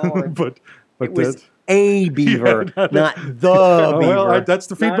 But it was a beaver, not the beaver. Well, that's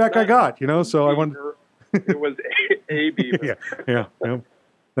the feedback I got. You know, so I wanted. It was a beaver. Yeah.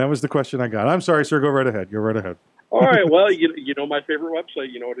 That was the question I got. I'm sorry, sir. Go right ahead. Go right ahead. All right. Well, you know my favorite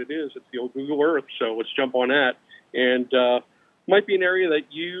website. You know what it is. It's the old Google Earth. So let's jump on that. And might be an area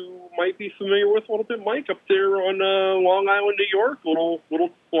that you might be familiar with a little bit, Mike, up there on Long Island, New York, little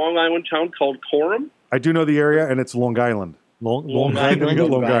Long Island town called Coram. I do know the area, and it's Long Island. Long Island.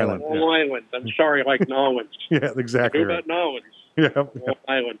 Long Island. Long Island. I'm sorry, like Nolans. Yeah, exactly. I know about Nolans. Yeah. Long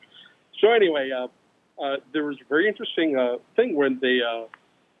Island. So anyway, there was a very interesting thing when they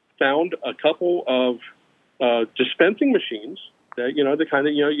found a couple of dispensing machines that, you know, the kind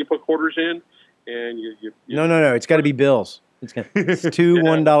of, you know, you put quarters in. And you No. It's got to be bills. It's two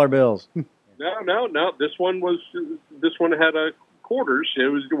 $1 bills. No. This one had quarters.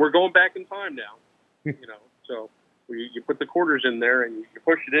 We're going back in time now. You know, so you put the quarters in there and you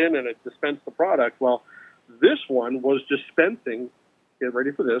push it in and it dispensed the product. Well, this one was dispensing. Get ready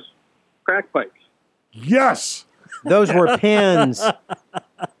for this. Crack pipes. Yes, those were pens.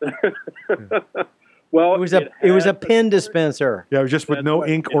 Well, it was a pen dispenser. Yeah, it was just with no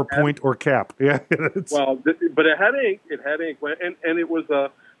ink or point or cap. Yeah. Well, but it had ink. It had ink, and it was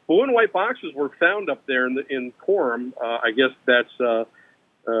blue and white boxes were found up there in Coram. I guess that's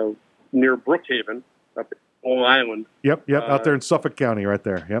near Brookhaven, up in Long Island. Yep, out there in Suffolk County, right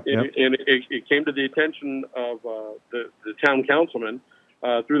there. Yep. And it came to the attention of the town councilman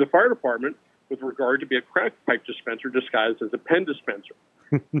through the fire department with regard to be a crack pipe dispenser disguised as a pen dispenser.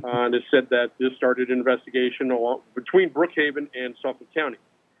 And it said that this started an investigation between Brookhaven and Suffolk County.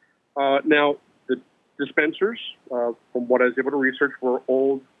 Now, the dispensers, from what I was able to research, were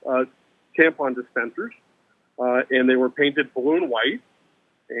old tampon dispensers, and they were painted blue and white,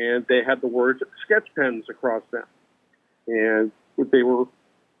 and they had the words sketch pens across them. And they were,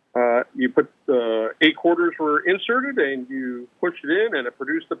 you put 8 quarters were inserted, and you pushed it in, and it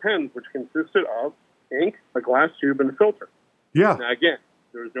produced the pens, which consisted of ink, a glass tube, and a filter. Yeah. Now, again,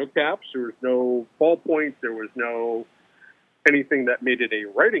 there was no caps, there was no ballpoint, there was no anything that made it a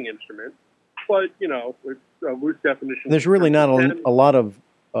writing instrument. But, you know, it's a loose definition. There's really not a lot of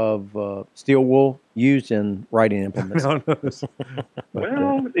steel wool used in writing implements.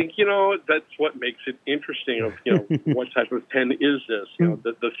 Well, you know, that's what makes it interesting of, you know, what type of pen is this? You know,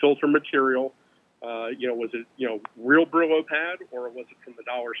 the filter material, you know, was it, you know, real Brillo pad or was it from the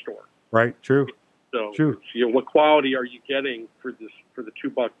dollar store? Right, true. So, true. You know, what quality are you getting for the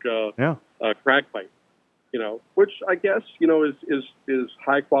 $2 crack pipe? You know, which I guess, you know, is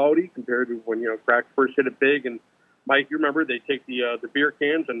high quality compared to when, you know, crack first hit it big. And Mike, you remember they take the beer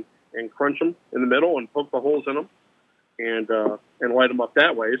cans and crunch them in the middle and poke the holes in them and light them up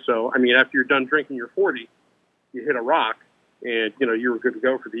that way. So, I mean, after you're done drinking your 40, you hit a rock and, you know, you were good to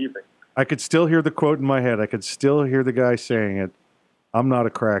go for the evening. I could still hear the quote in my head. I could still hear the guy saying it. I'm not a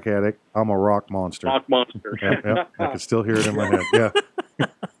crack addict. I'm a rock monster. Rock monster. Yep. I could still hear it in my head. Yeah.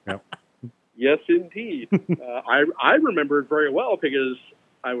 Yep. Yes, indeed. I remember it very well because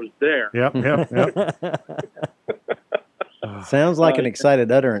I was there. Yep. Sounds like an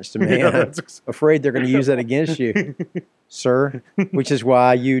excited utterance to me. Yeah, I'm afraid they're going to use that against you, sir, which is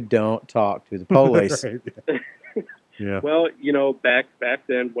why you don't talk to the police. Right. Yeah. Well, you know, back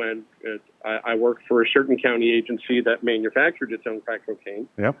then when I worked for a certain county agency that manufactured its own crack cocaine.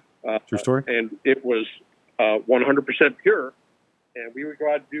 Yep. True story. And it was 100% pure. And we would go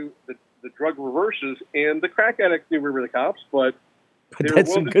out and do the drug reverses, and the crack addicts knew we were the cops, but they were that's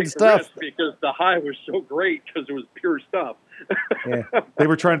willing some to good take the stuff. risk because the high was so great because it was pure stuff. Yeah. They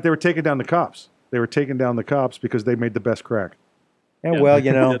were taking down the cops. They were taking down the cops because they made the best crack. Yeah, well,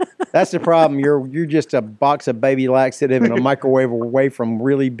 you know, that's the problem. You're just a box of baby laxative and a microwave away from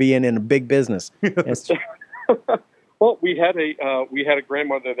really being in a big business. Well, we had a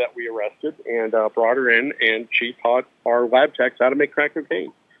grandmother that we arrested and brought her in, and she taught our lab techs how to make crack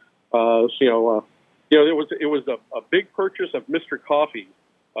cocaine. It was a big purchase of Mr. Coffee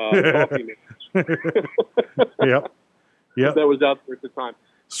coffee mix. Yep. That was out there at the time.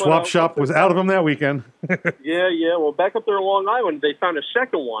 Swap Shop was out of them that weekend. Yeah. Well, back up there in Long Island, they found a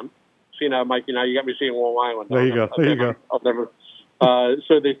second one. See now, Mike, you got me seeing Long Island. There you go. I'll never.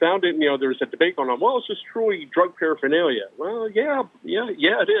 So they found it. You know, there was a debate going on. Well, is this truly drug paraphernalia? Well, yeah,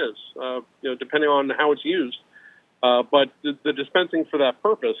 it is. Depending on how it's used. But the dispensing for that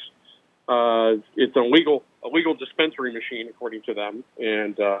purpose, it's an illegal dispensary machine, according to them,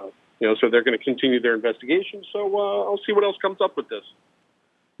 and so they're going to continue their investigation. So I'll see what else comes up with this.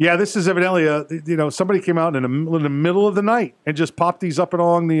 Yeah, this is evidently somebody came out in the middle of the night and just popped these up and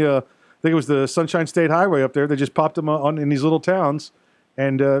along the I think it was the Sunshine State Highway up there. They just popped them in these little towns,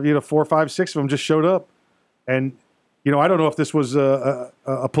 and 4, 5, 6 of them just showed up. And I don't know if this was a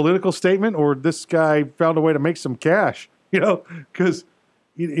political statement or this guy found a way to make some cash. Because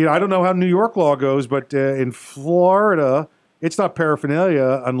I don't know how New York law goes, but in Florida, it's not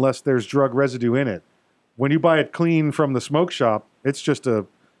paraphernalia unless there's drug residue in it. When you buy it clean from the smoke shop, it's just a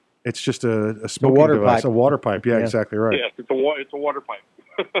smoking water device, pipe. a water pipe. Yeah, exactly right. Yeah, it's a water pipe.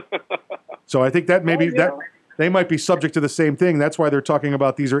 So I think that maybe that they might be subject to the same thing. That's why they're talking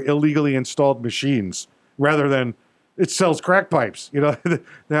about these are illegally installed machines rather than it sells crack pipes. Well,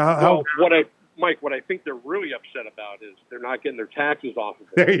 Mike, what I think they're really upset about is they're not getting their taxes off of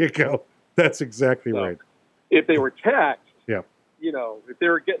it. There you go. That's exactly right. If they were taxed, yeah. If they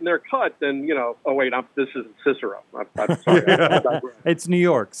were getting their cut, then, oh, wait, this isn't Cicero. I'm sorry. It's New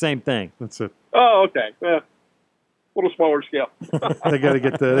York. Same thing. That's it. Oh, okay. A little smaller scale. They got to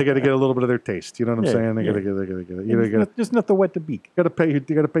get a little bit of their taste. You know what I'm saying? They got to get it. Just not the wet the beak. You got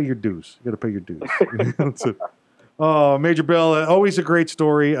to pay your dues. That's it. Oh, Major Bill, always a great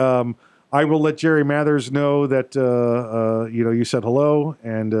story. I will let Jerry Mathers know that you said hello,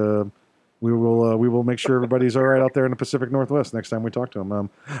 and we will make sure everybody's all right out there in the Pacific Northwest next time we talk to him.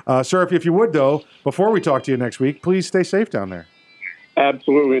 Sir, if you would though, before we talk to you next week, please stay safe down there.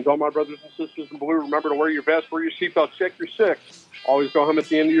 Absolutely. And to all my brothers and sisters in blue, remember to wear your vest, wear your seatbelt, check your six. Always go home at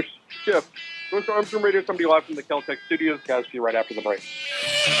the end of your shift. Going to Arms Room Radio, somebody live from the Kel-Tec studios. Guys, see you right after the break.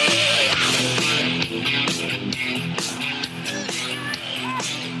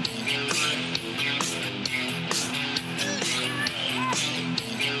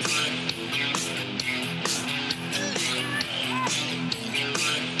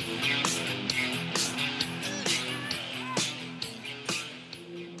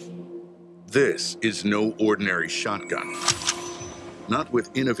 This is no ordinary shotgun. Not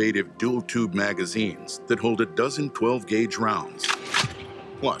with innovative dual-tube magazines that hold a dozen 12-gauge rounds,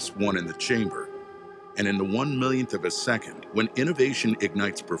 plus one in the chamber. And in the 1/1,000,000th of a second, when innovation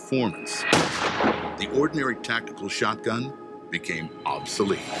ignites performance, the ordinary tactical shotgun became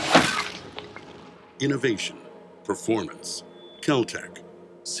obsolete. Innovation, performance, Kel-Tec.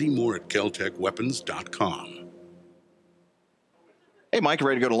 See more at keltecweapons.com. Hey, Mike,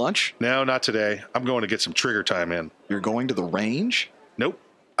 ready to go to lunch? No, not today. I'm going to get some trigger time in. You're going to the range? Nope.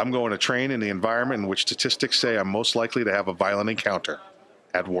 I'm going to train in the environment in which statistics say I'm most likely to have a violent encounter.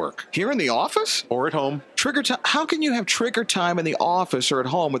 At work. Here in the office? Or at home. Trigger time? How can you have trigger time in the office or at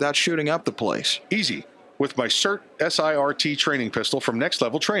home without shooting up the place? Easy. With my CERT SIRT training pistol from Next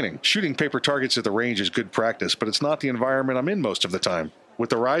Level Training. Shooting paper targets at the range is good practice, but it's not the environment I'm in most of the time.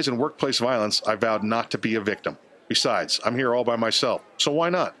 With the rise in workplace violence, I vowed not to be a victim. Besides, I'm here all by myself, so why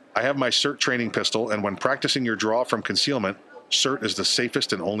not? I have my CERT training pistol, and when practicing your draw from concealment, CERT is the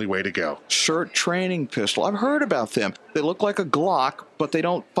safest and only way to go. CERT training pistol. I've heard about them. They look like a Glock, but they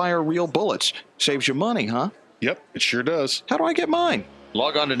don't fire real bullets. Saves you money, huh? Yep, it sure does. How do I get mine?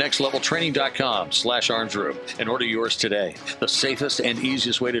 Log on to nextleveltraining.com/armsroom and order yours today. The safest and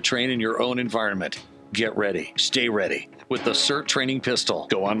easiest way to train in your own environment. Get ready. Stay ready with the CERT training pistol.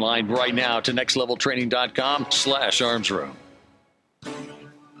 Go online right now to nextleveltraining.com/armsroom.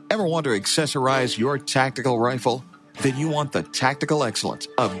 Ever want to accessorize your tactical rifle? Then you want the tactical excellence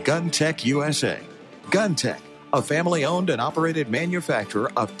of GunTech USA. GunTech, a family-owned and operated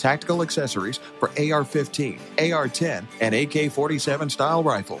manufacturer of tactical accessories for AR-15, AR-10, and AK-47 style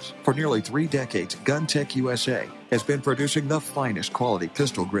rifles. For nearly 3 decades, GunTech USA has been producing the finest quality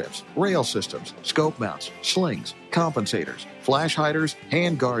pistol grips, rail systems, scope mounts, slings, compensators, flash hiders,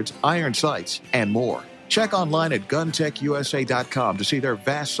 hand guards, iron sights, and more. Check online at GunTechUSA.com to see their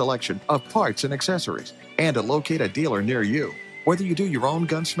vast selection of parts and accessories and to locate a dealer near you. Whether you do your own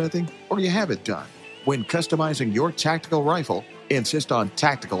gunsmithing or you have it done, when customizing your tactical rifle, insist on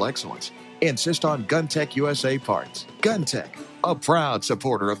tactical excellence. Insist on GunTech USA parts. GunTech, a proud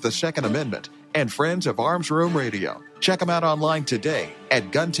supporter of the Second Amendment and friends of Arms Room Radio. Check them out online today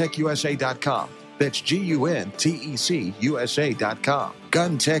at GunTechUSA.com. That's GUNTECUSA.com.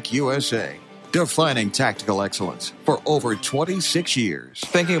 GunTech USA. Defining tactical excellence for over 26 years.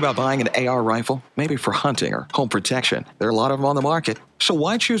 Thinking about buying an AR rifle? Maybe for hunting or home protection. There are a lot of them on the market. So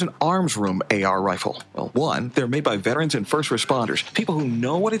why choose an Arms Room AR rifle? Well, 1, they're made by veterans and first responders, people who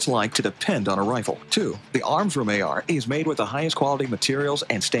know what it's like to depend on a rifle. 2, the Arms Room AR is made with the highest quality materials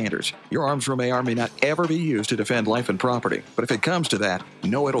and standards. Your Arms Room AR may not ever be used to defend life and property, but if it comes to that,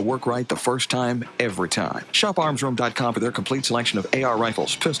 know it'll work right the first time, every time. Shop armsroom.com for their complete selection of AR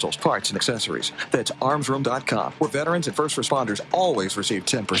rifles, pistols, parts, and accessories. That's armsroom.com, where veterans and first responders always receive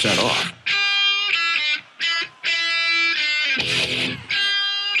 10% off.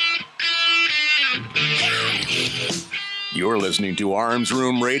 You're listening to Arms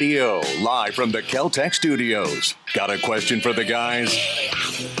Room Radio, live from the Keltec studios. Got a question for the guys?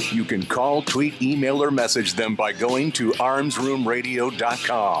 You can call, tweet, email, or message them by going to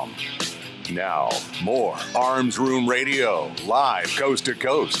armsroomradio.com. Now, more Arms Room Radio, live coast to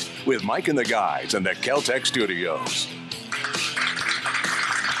coast, with Mike and the guys in the Keltec studios.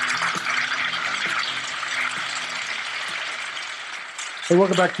 Hey,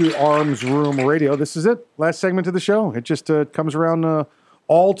 welcome back to Arms Room Radio. This is it. Last segment of the show. It just comes around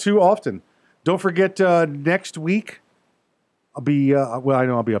all too often. Don't forget, next week, I'll be, well, I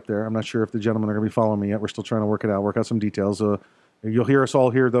know I'll be up there. I'm not sure if the gentlemen are going to be following me yet. We're still trying to work out some details. You'll hear us all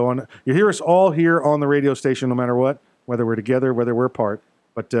here, though. You'll hear us all here on the radio station no matter what, whether we're together, whether we're apart.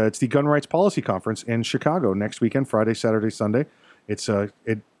 But it's the Gun Rights Policy Conference in Chicago next weekend, Friday, Saturday, Sunday. It's at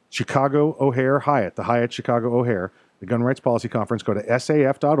Chicago O'Hare Hyatt, the Hyatt Chicago O'Hare. The Gun Rights Policy Conference. Go to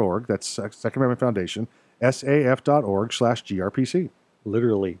SAF.org. That's Second Amendment Foundation. SAF.org/GRPC.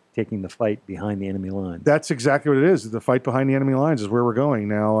 Literally taking the fight behind the enemy lines. That's exactly what it is. The fight behind the enemy lines is where we're going.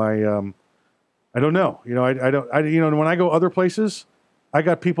 Now, I don't know. You know, I don't. You know, when I go other places, I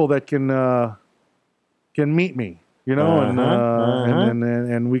got people that can meet me. You know,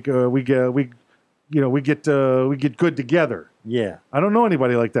 and we get good together. Yeah. I don't know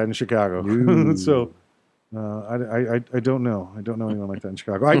anybody like that in Chicago. So. I don't know. I don't know anyone like that in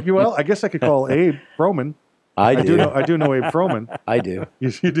Chicago. I guess I could call Abe Froman. I do know Abe Froman. I do.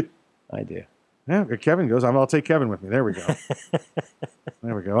 You do? I do. Yeah. Kevin goes. I'll take Kevin with me. There we go.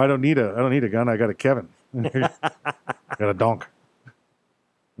 There we go. I don't need a gun. I got a Kevin. Got a donk.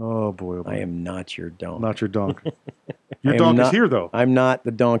 Oh boy, oh boy. I am not your donk. Not your donk. Your donk is here though. I'm not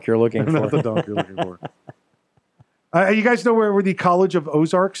the donk you're looking for. Not the donk you're looking for. You guys know where the College of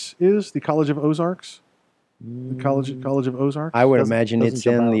Ozarks is? The College of Ozarks. The College of Ozarks? I would imagine it's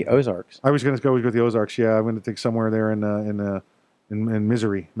in the Ozarks. I was going to go with the Ozarks. Yeah, I'm going to think somewhere there in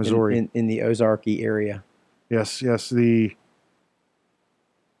Missouri. In the Ozarky area. Yes. The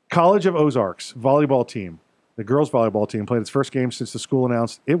College of Ozarks volleyball team, the girls volleyball team, played its first game since the school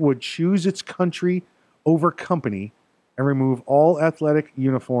announced it would choose its country over company and remove all athletic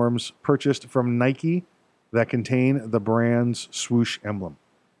uniforms purchased from Nike that contain the brand's swoosh emblem.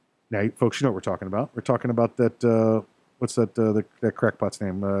 Now, folks, you know what we're talking about. We're talking about that, what's that crackpot's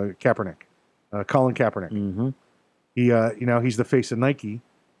name? Kaepernick. Colin Kaepernick. Mm-hmm. He, he's the face of Nike.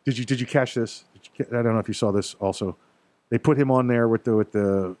 Did you catch this? I don't know if you saw this also. They put him on there with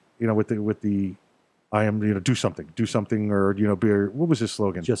the I am, do something, or, what was his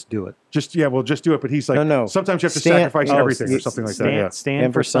slogan? Just do it. Just do it. But he's like, no. Sometimes you have to sacrifice everything or something like that. Yeah.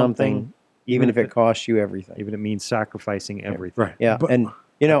 Stand for something. even if it costs you everything. Even if it means sacrificing everything. Right. Yeah, and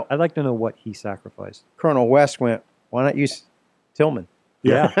you know, I'd like to know what he sacrificed. Colonel West went, "Why not use Tillman?"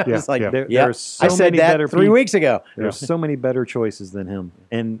 Yeah, It's like, There yeah, are so I said many that better 3 weeks ago. There's so many better choices than him,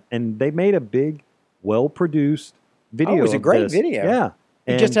 and they made a big, well-produced video. Oh, it was a of great this. video. Yeah,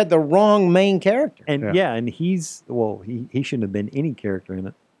 He just had the wrong main character. and and he's he shouldn't have been any character in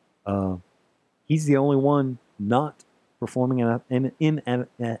it. He's the only one not performing in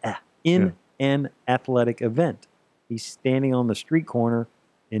an athletic event. He's standing on the street corner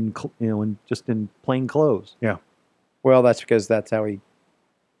in just in plain clothes. Yeah. Well, that's because that's how he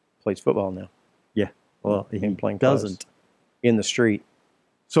plays football now. Yeah. Well, he in plain doesn't. clothes, in the street.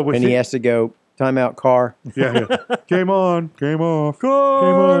 So with and he has to go timeout car. Yeah. Game on, game off, game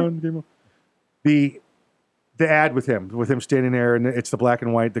on, game on. The ad with him standing there, and it's the black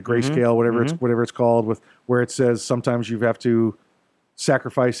and white, the grayscale, whatever it's called, with where it says sometimes you have to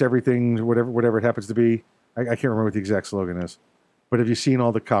sacrifice everything, whatever it happens to be. I can't remember what the exact slogan is, but have you seen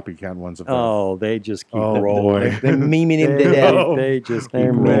all the copycat ones of that? Oh, they just keep rolling. They're memeing him to death. They just keep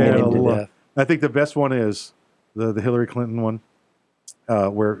They're memeing him to death. I think the best one is the Hillary Clinton one,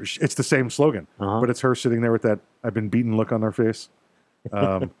 where it's the same slogan, but it's her sitting there with that "I've been beaten" look on her face.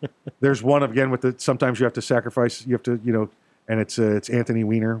 There's one again with the sometimes you have to sacrifice, you have to, and it's Anthony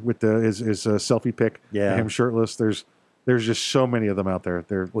Weiner with his selfie pic, him shirtless. There's just so many of them out there.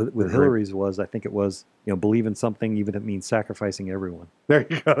 With Hillary's I think it was believe in something even if it means sacrificing everyone. There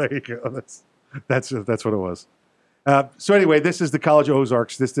you go. That's what it was. So anyway, this is the College of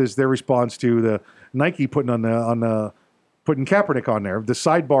Ozarks. This is their response to the Nike putting Kaepernick on there. The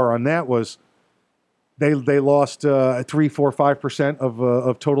sidebar on that was they lost 3-5%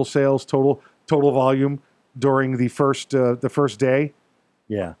 of total sales, total volume during the first day.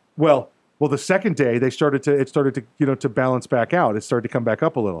 Yeah. Well, the second day it started to balance back out. It started to come back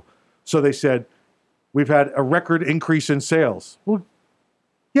up a little. So they said, we've had a record increase in sales. Well,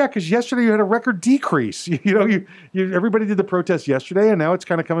 yeah, because yesterday you had a record decrease. Everybody did the protest yesterday, and now it's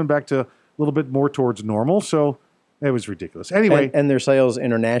kind of coming back to a little bit more towards normal. So it was ridiculous. Anyway, and their sales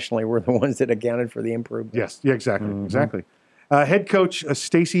internationally were the ones that accounted for the improvement. Yes, yeah, exactly. Head coach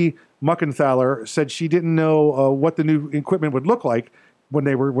Stacy Muckenthaler said she didn't know what the new equipment would look like when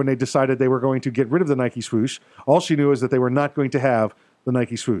they decided they were going to get rid of the Nike swoosh. All she knew is that they were not going to have the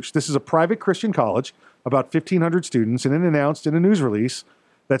Nike swoosh. This is a private Christian college, about 1,500 students, and it announced in a news release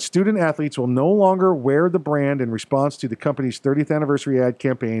that student athletes will no longer wear the brand in response to the company's 30th anniversary ad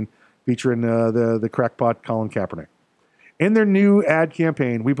campaign featuring the crackpot Colin Kaepernick. In their new ad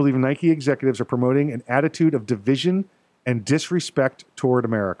campaign, we believe Nike executives are promoting an attitude of division and disrespect toward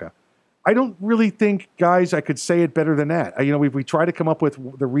America. I don't really think, guys, I could say it better than that. We try to come up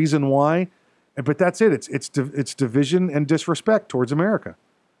with the reason why, but that's it. It's division and disrespect towards America.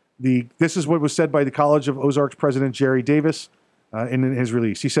 This is what was said by the College of Ozarks president Jerry Davis in his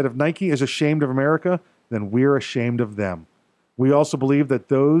release. He said, "If Nike is ashamed of America, then we're ashamed of them. We also believe that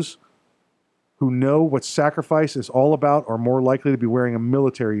those who know what sacrifice is all about are more likely to be wearing a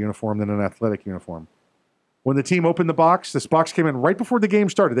military uniform than an athletic uniform." When the team opened the box, this box came in right before the game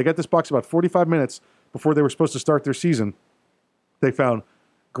started. They got this box about 45 minutes before they were supposed to start their season. They found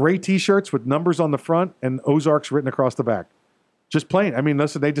gray T-shirts with numbers on the front and Ozarks written across the back. Just plain. I mean,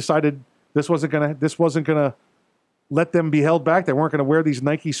 listen, they decided this wasn't gonna let them be held back. They weren't gonna wear these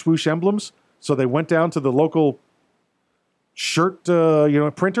Nike swoosh emblems, so they went down to the local shirt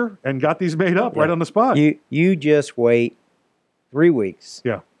printer and got these made up right on the spot. You just wait 3 weeks.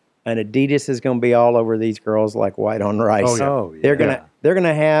 Yeah. And Adidas is going to be all over these girls like white on rice. Oh, yeah. They're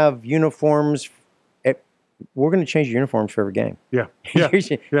gonna have uniforms. We're going to change the uniforms for every game. Yeah. No,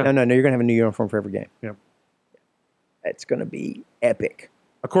 you're going to have a new uniform for every game. Yeah. It's going to be epic.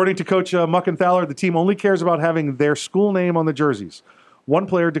 According to Coach Muckenthaler, the team only cares about having their school name on the jerseys. One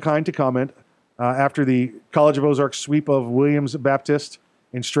player declined to comment after the College of Ozarks sweep of Williams Baptist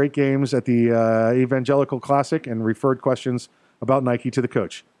in straight games at the Evangelical Classic and referred questions about Nike to the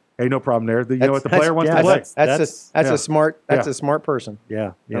coach. Hey, no problem there. You know what the player wants to play. That's a smart person.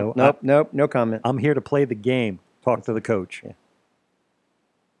 Yeah. Nope, no comment. I'm here to play the game. Talk to the coach. Yeah.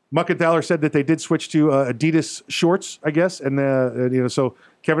 Muckenthaler said that they did switch to Adidas shorts, I guess, and so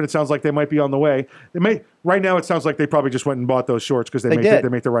Kevin, it sounds like they might be on the way. Right now. It sounds like they probably just went and bought those shorts because they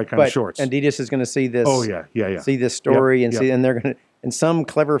make the right kind of shorts. Adidas is going to see this. Oh yeah. See this story and they're going to, and some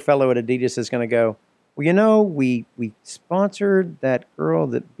clever fellow at Adidas is going to go, well, we sponsored that girl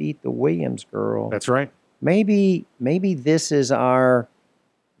that beat the Williams girl. That's right. Maybe this is our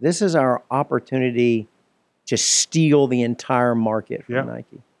opportunity to steal the entire market from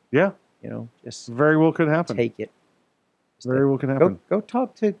Nike. Yeah. Just very well could happen. Take it. Very well can happen. Go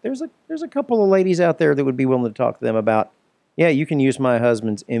talk to. There's a couple of ladies out there that would be willing to talk to them about. Yeah, you can use my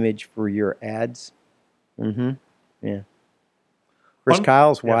husband's image for your ads. Mm-hmm. Yeah. Chris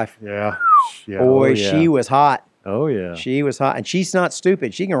Kyle's wife. Yeah. Boy, she was hot. Oh yeah. She was hot, and she's not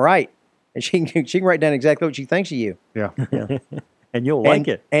stupid. She can write, and she can write down exactly what she thinks of you. Yeah. And you'll like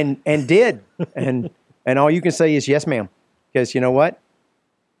it. And did. And all you can say is yes, ma'am. Because you know what?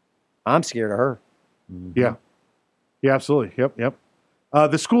 I'm scared of her. Mm-hmm. Yeah. Yeah, absolutely. Yep.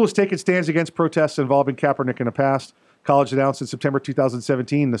 The school has taken stands against protests involving Kaepernick in the past. College announced in September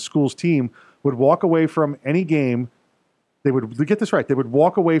 2017 the school's team would walk away from any game. They would get this right. They would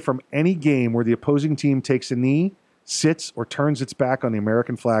walk away from any game where the opposing team takes a knee, sits, or turns its back on the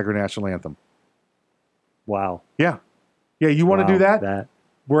American flag or national anthem. Wow. Yeah. Yeah, you want to do that?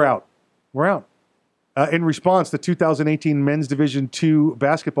 We're out. In response, the 2018 Men's Division II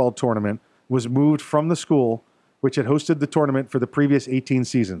basketball tournament was moved from the school, which had hosted the tournament for the previous 18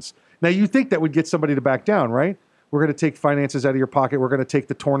 seasons. Now, you think that would get somebody to back down, right? We're going to take finances out of your pocket. We're going to take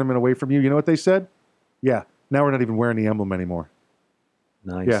the tournament away from you. You know what they said? Yeah. Now we're not even wearing the emblem anymore.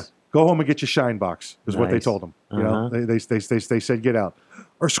 Nice. Yeah. Go home and get your shine box is what they Nice. told them. You know, they said, get out.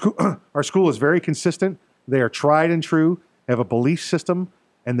 Our school is very consistent. They are tried and true, have a belief system,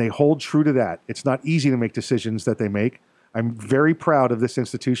 and they hold true to that. It's not easy to make decisions that they make. I'm very proud of this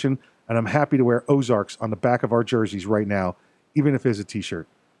institution, and I'm happy to wear Ozarks on the back of our jerseys right now, even if it's a T-shirt.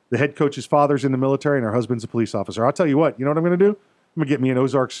 The head coach's father's in the military, and our husband's a police officer. I'll tell you what. You know what I'm going to do? I'm going to get me an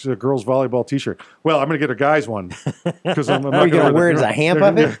Ozarks girls volleyball T-shirt. Well, I'm going to get a guy's one. Because I'm not Are you going to wear it as a ham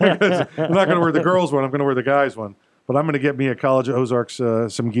of it? I'm not going to wear the girls' one. I'm going to wear the guys' one. But I'm going to get me a College of Ozarks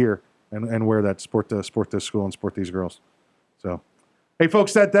some gear and wear that, sport this school and sport these girls. So, hey,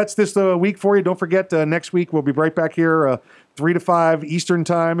 folks, that's this week for you. Don't forget, next week we'll be right back here 3 to 5 Eastern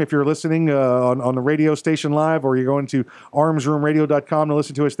time if you're listening on the radio station live, or you're going to armsroomradio.com to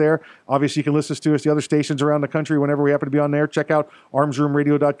listen to us there. Obviously, you can listen to us the other stations around the country whenever we happen to be on there. Check out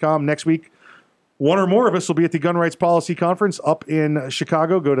armsroomradio.com. Next week, one or more of us will be at the Gun Rights Policy Conference up in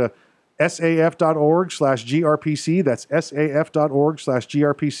Chicago. Go to saf.org/GRPC. That's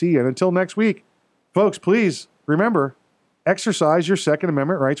saf.org/GRPC. And until next week, folks, please remember, exercise your Second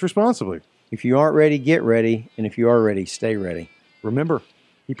Amendment rights responsibly. If you aren't ready, get ready. And if you are ready, stay ready. Remember,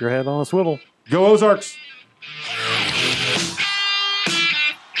 keep your head on a swivel. Go Ozarks!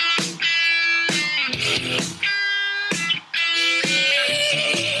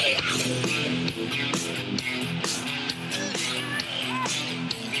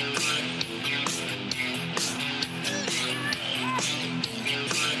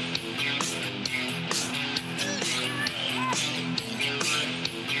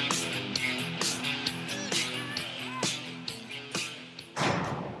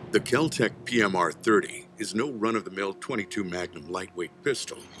 The Kel-Tec PMR-30 is no run-of-the-mill .22 Magnum lightweight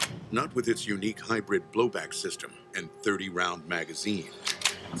pistol, not with its unique hybrid blowback system and 30-round magazine.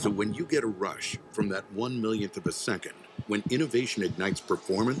 So when you get a rush from that 1/1,000,000th of a second, when innovation ignites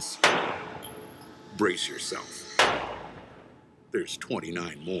performance, brace yourself. There's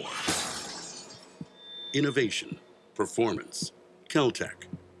 29 more. Innovation, performance, Kel-Tec.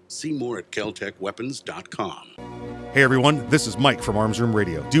 See more at keltecweapons.com. Hey everyone, this is Mike from Arms Room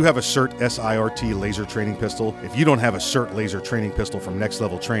Radio. Do you have a SIRT SIRT laser training pistol? If you don't have a SIRT laser training pistol from Next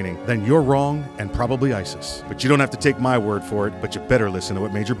Level Training, then you're wrong and probably ISIS. But you don't have to take my word for it, but you better listen to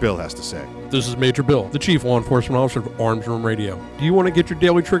what Major Bill has to say. This is Major Bill, the Chief Law Enforcement Officer of Arms Room Radio. Do you want to get your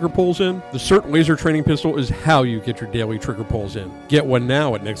daily trigger pulls in? The SIRT laser training pistol is how you get your daily trigger pulls in. Get one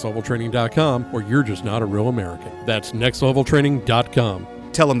now at nextleveltraining.com, or you're just not a real American. That's nextleveltraining.com.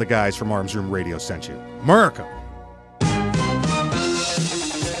 Tell them the guys from Arms Room Radio sent you. America!